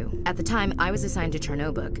Amaterasu. At the time, I was assigned to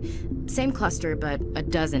Chernobog. Same cluster, but a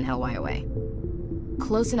dozen LY away.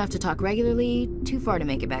 Close enough to talk regularly, too far to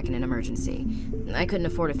make it back in an emergency. I couldn't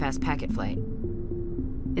afford a fast packet flight.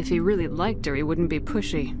 If he really liked her, he wouldn't be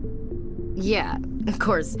pushy. Yeah, of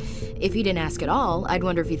course. If he didn't ask at all, I'd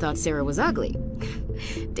wonder if he thought Sarah was ugly.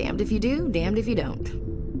 Damned if you do, damned if you don't.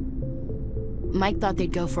 Mike thought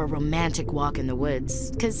they'd go for a romantic walk in the woods,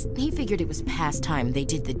 because he figured it was past time they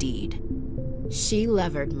did the deed. She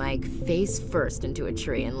levered Mike face first into a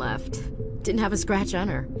tree and left. Didn't have a scratch on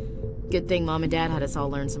her. Good thing Mom and Dad had us all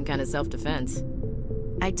learn some kind of self-defense.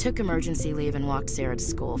 I took emergency leave and walked Sarah to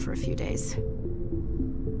school for a few days.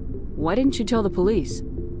 Why didn't you tell the police?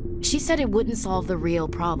 She said it wouldn't solve the real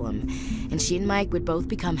problem, and she and Mike would both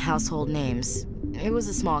become household names. It was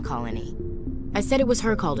a small colony. I said it was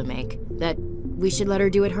her call to make, that we should let her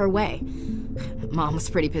do it her way. Mom was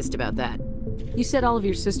pretty pissed about that. You said all of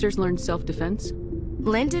your sisters learned self-defense?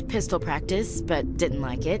 Lynn did pistol practice, but didn't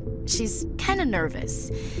like it. She's kind of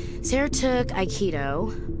nervous. Sarah took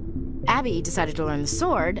Aikido. Abby decided to learn the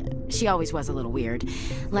sword. She always was a little weird.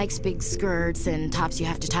 Likes big skirts and tops you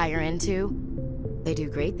have to tie her into. They do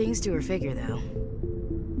great things to her figure, though.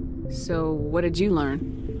 So, what did you learn?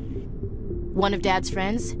 One of Dad's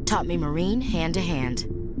friends taught me Marine hand to hand.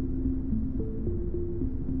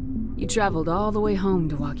 You traveled all the way home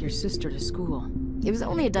to walk your sister to school. It was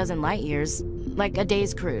only a dozen light years, like a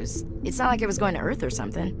day's cruise. It's not like I was going to Earth or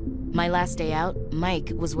something. My last day out,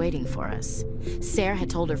 Mike was waiting for us. Sarah had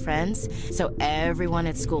told her friends, so everyone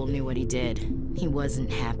at school knew what he did. He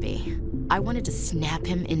wasn't happy. I wanted to snap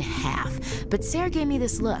him in half, but Sarah gave me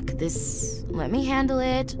this look, this let me handle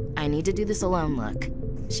it, I need to do this alone look.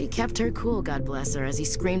 She kept her cool, God bless her, as he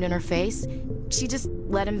screamed in her face. She just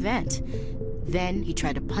let him vent. Then he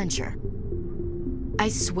tried to punch her. I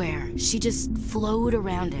swear, she just flowed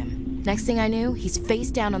around him. Next thing I knew, he's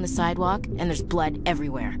face down on the sidewalk, and there's blood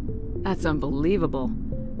everywhere. That's unbelievable.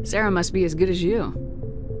 Sarah must be as good as you.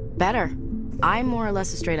 Better. I'm more or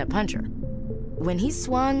less a straight-up puncher. When he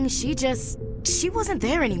swung, she wasn't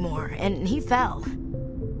there anymore, and he fell.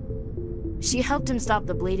 She helped him stop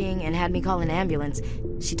the bleeding and had me call an ambulance.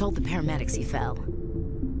 She told the paramedics he fell.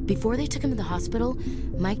 Before they took him to the hospital,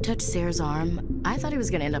 Mike touched Sarah's arm. I thought he was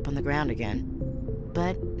gonna end up on the ground again.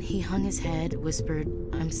 But he hung his head, whispered,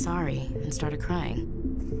 "I'm sorry," and started crying.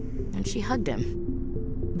 And she hugged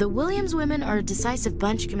him. The Williams women are a decisive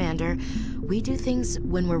bunch, Commander. We do things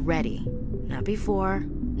when we're ready. Not before,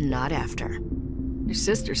 not after. Your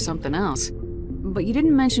sister's something else. But you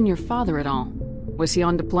didn't mention your father at all. Was he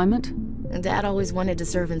on deployment? Dad always wanted to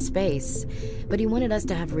serve in space, but he wanted us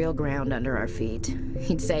to have real ground under our feet.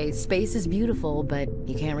 He'd say, space is beautiful, but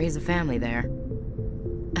you can't raise a family there.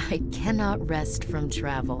 I cannot rest from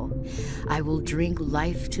travel. I will drink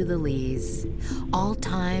life to the lees. All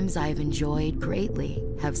times I have enjoyed greatly,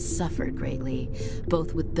 have suffered greatly,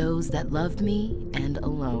 both with those that loved me and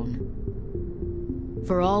alone.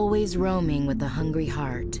 For always roaming with a hungry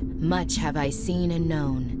heart, much have I seen and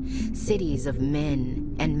known, cities of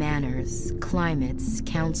men and manners, climates,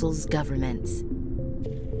 councils, governments.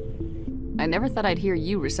 I never thought I'd hear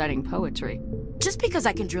you reciting poetry. Just because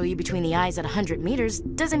I can drill you between the eyes at 100 meters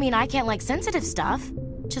doesn't mean I can't like sensitive stuff.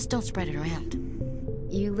 Just don't spread it around.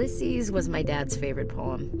 Ulysses was my dad's favorite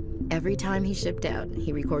poem. Every time he shipped out,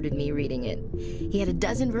 he recorded me reading it. He had a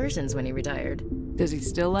dozen versions when he retired. Does he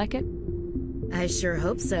still like it? I sure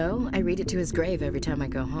hope so. I read it to his grave every time I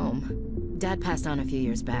go home. Dad passed on a few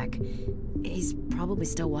years back. He's probably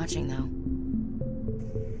still watching, though.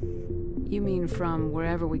 You mean from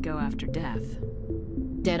wherever we go after death?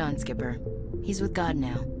 Dead on, Skipper. He's with God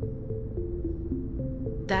now.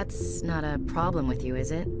 That's not a problem with you,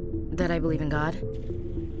 is it? That I believe in God?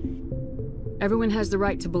 Everyone has the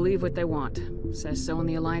right to believe what they want. Says so in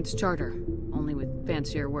the Alliance Charter, only with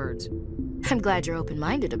fancier words. I'm glad you're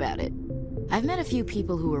open-minded about it. I've met a few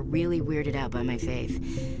people who are really weirded out by my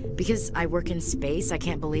faith. Because I work in space, I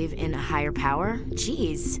can't believe in a higher power?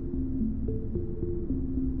 Jeez.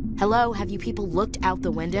 Hello, have you people looked out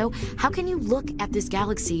the window? How can you look at this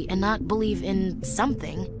galaxy and not believe in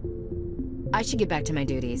something? I should get back to my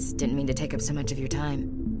duties. Didn't mean to take up so much of your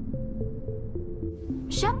time.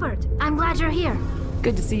 Shepard, I'm glad you're here.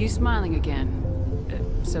 Good to see you smiling again,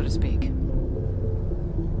 so to speak.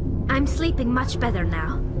 I'm sleeping much better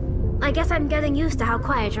now. I guess I'm getting used to how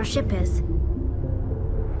quiet your ship is.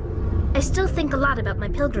 I still think a lot about my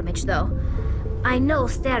pilgrimage, though. I know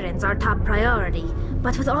Starin's our top priority,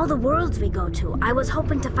 but with all the worlds we go to, I was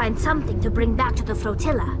hoping to find something to bring back to the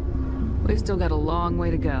flotilla. We've still got a long way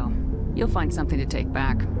to go. You'll find something to take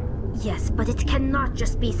back. Yes, but it cannot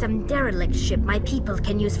just be some derelict ship my people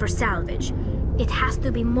can use for salvage. It has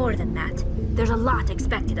to be more than that. There's a lot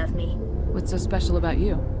expected of me. What's so special about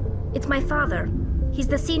you? It's my father. He's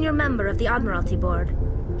the senior member of the Admiralty Board.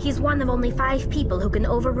 He's one of only 5 people who can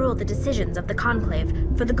overrule the decisions of the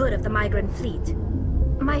Conclave for the good of the migrant fleet.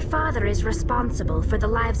 My father is responsible for the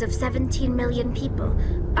lives of 17 million people.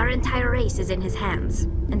 Our entire race is in his hands,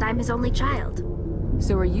 and I'm his only child.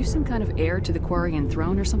 So are you some kind of heir to the Quarian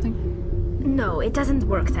throne or something? No, it doesn't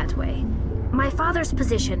work that way. My father's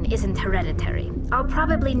position isn't hereditary. I'll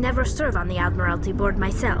probably never serve on the Admiralty Board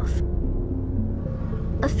myself.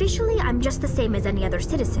 Officially, I'm just the same as any other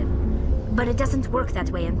citizen. But it doesn't work that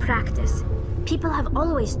way in practice. People have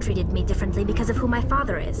always treated me differently because of who my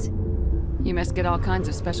father is. You must get all kinds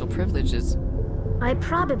of special privileges. I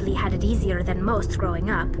probably had it easier than most growing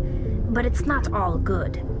up, but it's not all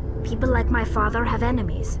good. People like my father have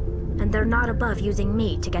enemies, and they're not above using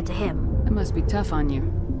me to get to him. It must be tough on you.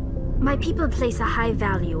 My people place a high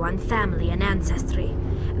value on family and ancestry.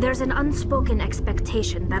 There's an unspoken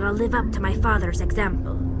expectation that I'll live up to my father's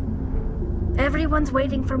example. Everyone's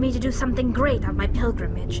waiting for me to do something great on my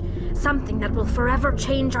pilgrimage, something that will forever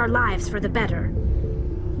change our lives for the better.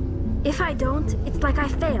 If I don't, it's like I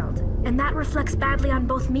failed, and that reflects badly on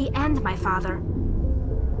both me and my father.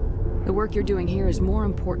 The work you're doing here is more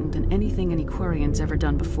important than anything any Quarian's ever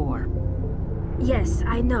done before. Yes,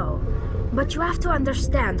 I know. But you have to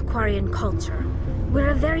understand Quarian culture. We're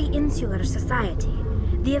a very insular society.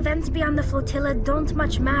 The events beyond the flotilla don't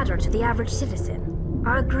much matter to the average citizen.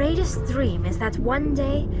 Our greatest dream is that one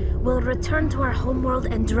day we'll return to our homeworld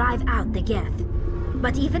and drive out the Geth.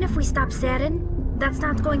 But even if we stop Saren, that's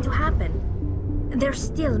not going to happen. There's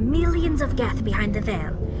still millions of Geth behind the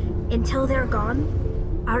veil. Until they're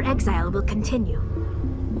gone, our exile will continue.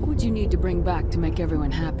 What would you need to bring back to make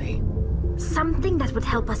everyone happy? Something that would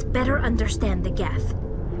help us better understand the Geth.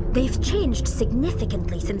 They've changed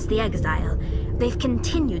significantly since the exile. They've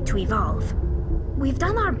continued to evolve. We've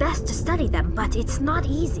done our best to study them, but it's not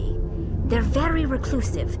easy. They're very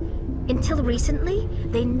reclusive. Until recently,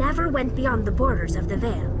 they never went beyond the borders of the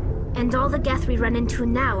Veil. And all the Geth we run into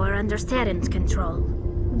now are under Saren's control.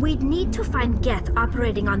 We'd need to find Geth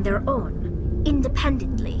operating on their own,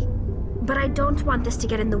 independently. But I don't want this to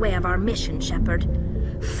get in the way of our mission, Shepard.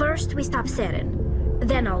 First, we stop Saren.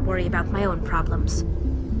 Then I'll worry about my own problems.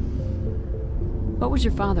 What was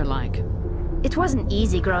your father like? It wasn't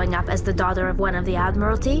easy growing up as the daughter of one of the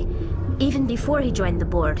Admiralty. Even before he joined the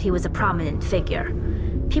board, he was a prominent figure.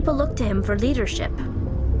 People looked to him for leadership.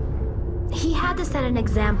 He had to set an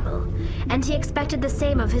example, and he expected the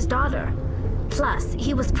same of his daughter. Plus,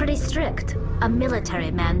 he was pretty strict, a military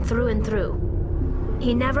man through and through.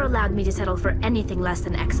 He never allowed me to settle for anything less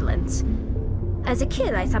than excellence. As a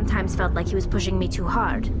kid, I sometimes felt like he was pushing me too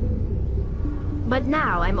hard. But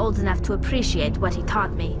now I'm old enough to appreciate what he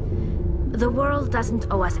taught me. The world doesn't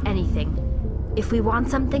owe us anything. If we want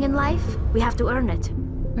something in life, we have to earn it.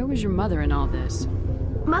 Where was your mother in all this?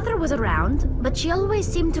 Mother was around, but she always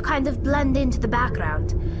seemed to kind of blend into the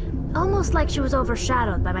background. Almost like she was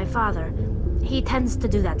overshadowed by my father. He tends to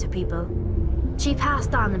do that to people. She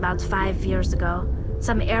passed on about 5 years ago.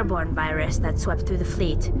 Some airborne virus that swept through the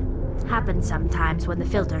fleet. Happens sometimes when the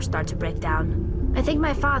filters start to break down. I think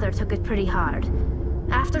my father took it pretty hard.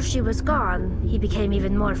 After she was gone, he became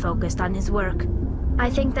even more focused on his work. I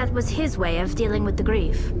think that was his way of dealing with the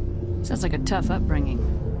grief. Sounds like a tough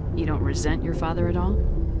upbringing. You don't resent your father at all?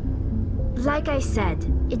 Like I said,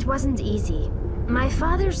 it wasn't easy. My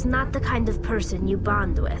father's not the kind of person you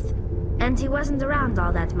bond with, and he wasn't around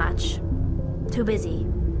all that much. Too busy.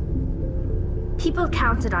 People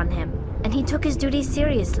counted on him, and he took his duties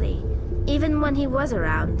seriously. Even when he was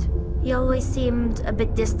around, he always seemed a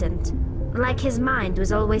bit distant, like his mind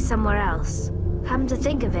was always somewhere else. Come to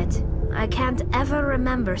think of it, I can't ever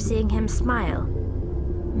remember seeing him smile.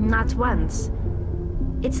 Not once.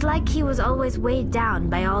 It's like he was always weighed down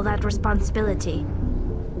by all that responsibility.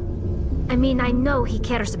 I mean, I know he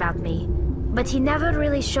cares about me, but he never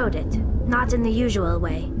really showed it, not in the usual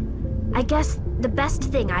way. I guess the best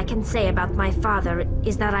thing I can say about my father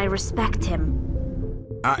is that I respect him.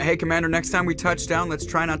 Hey, Commander, next time we touch down, let's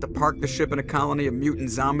try not to park the ship in a colony of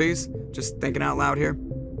mutant zombies. Just thinking out loud here.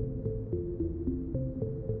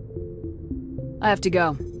 I have to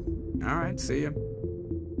go. All right, see ya.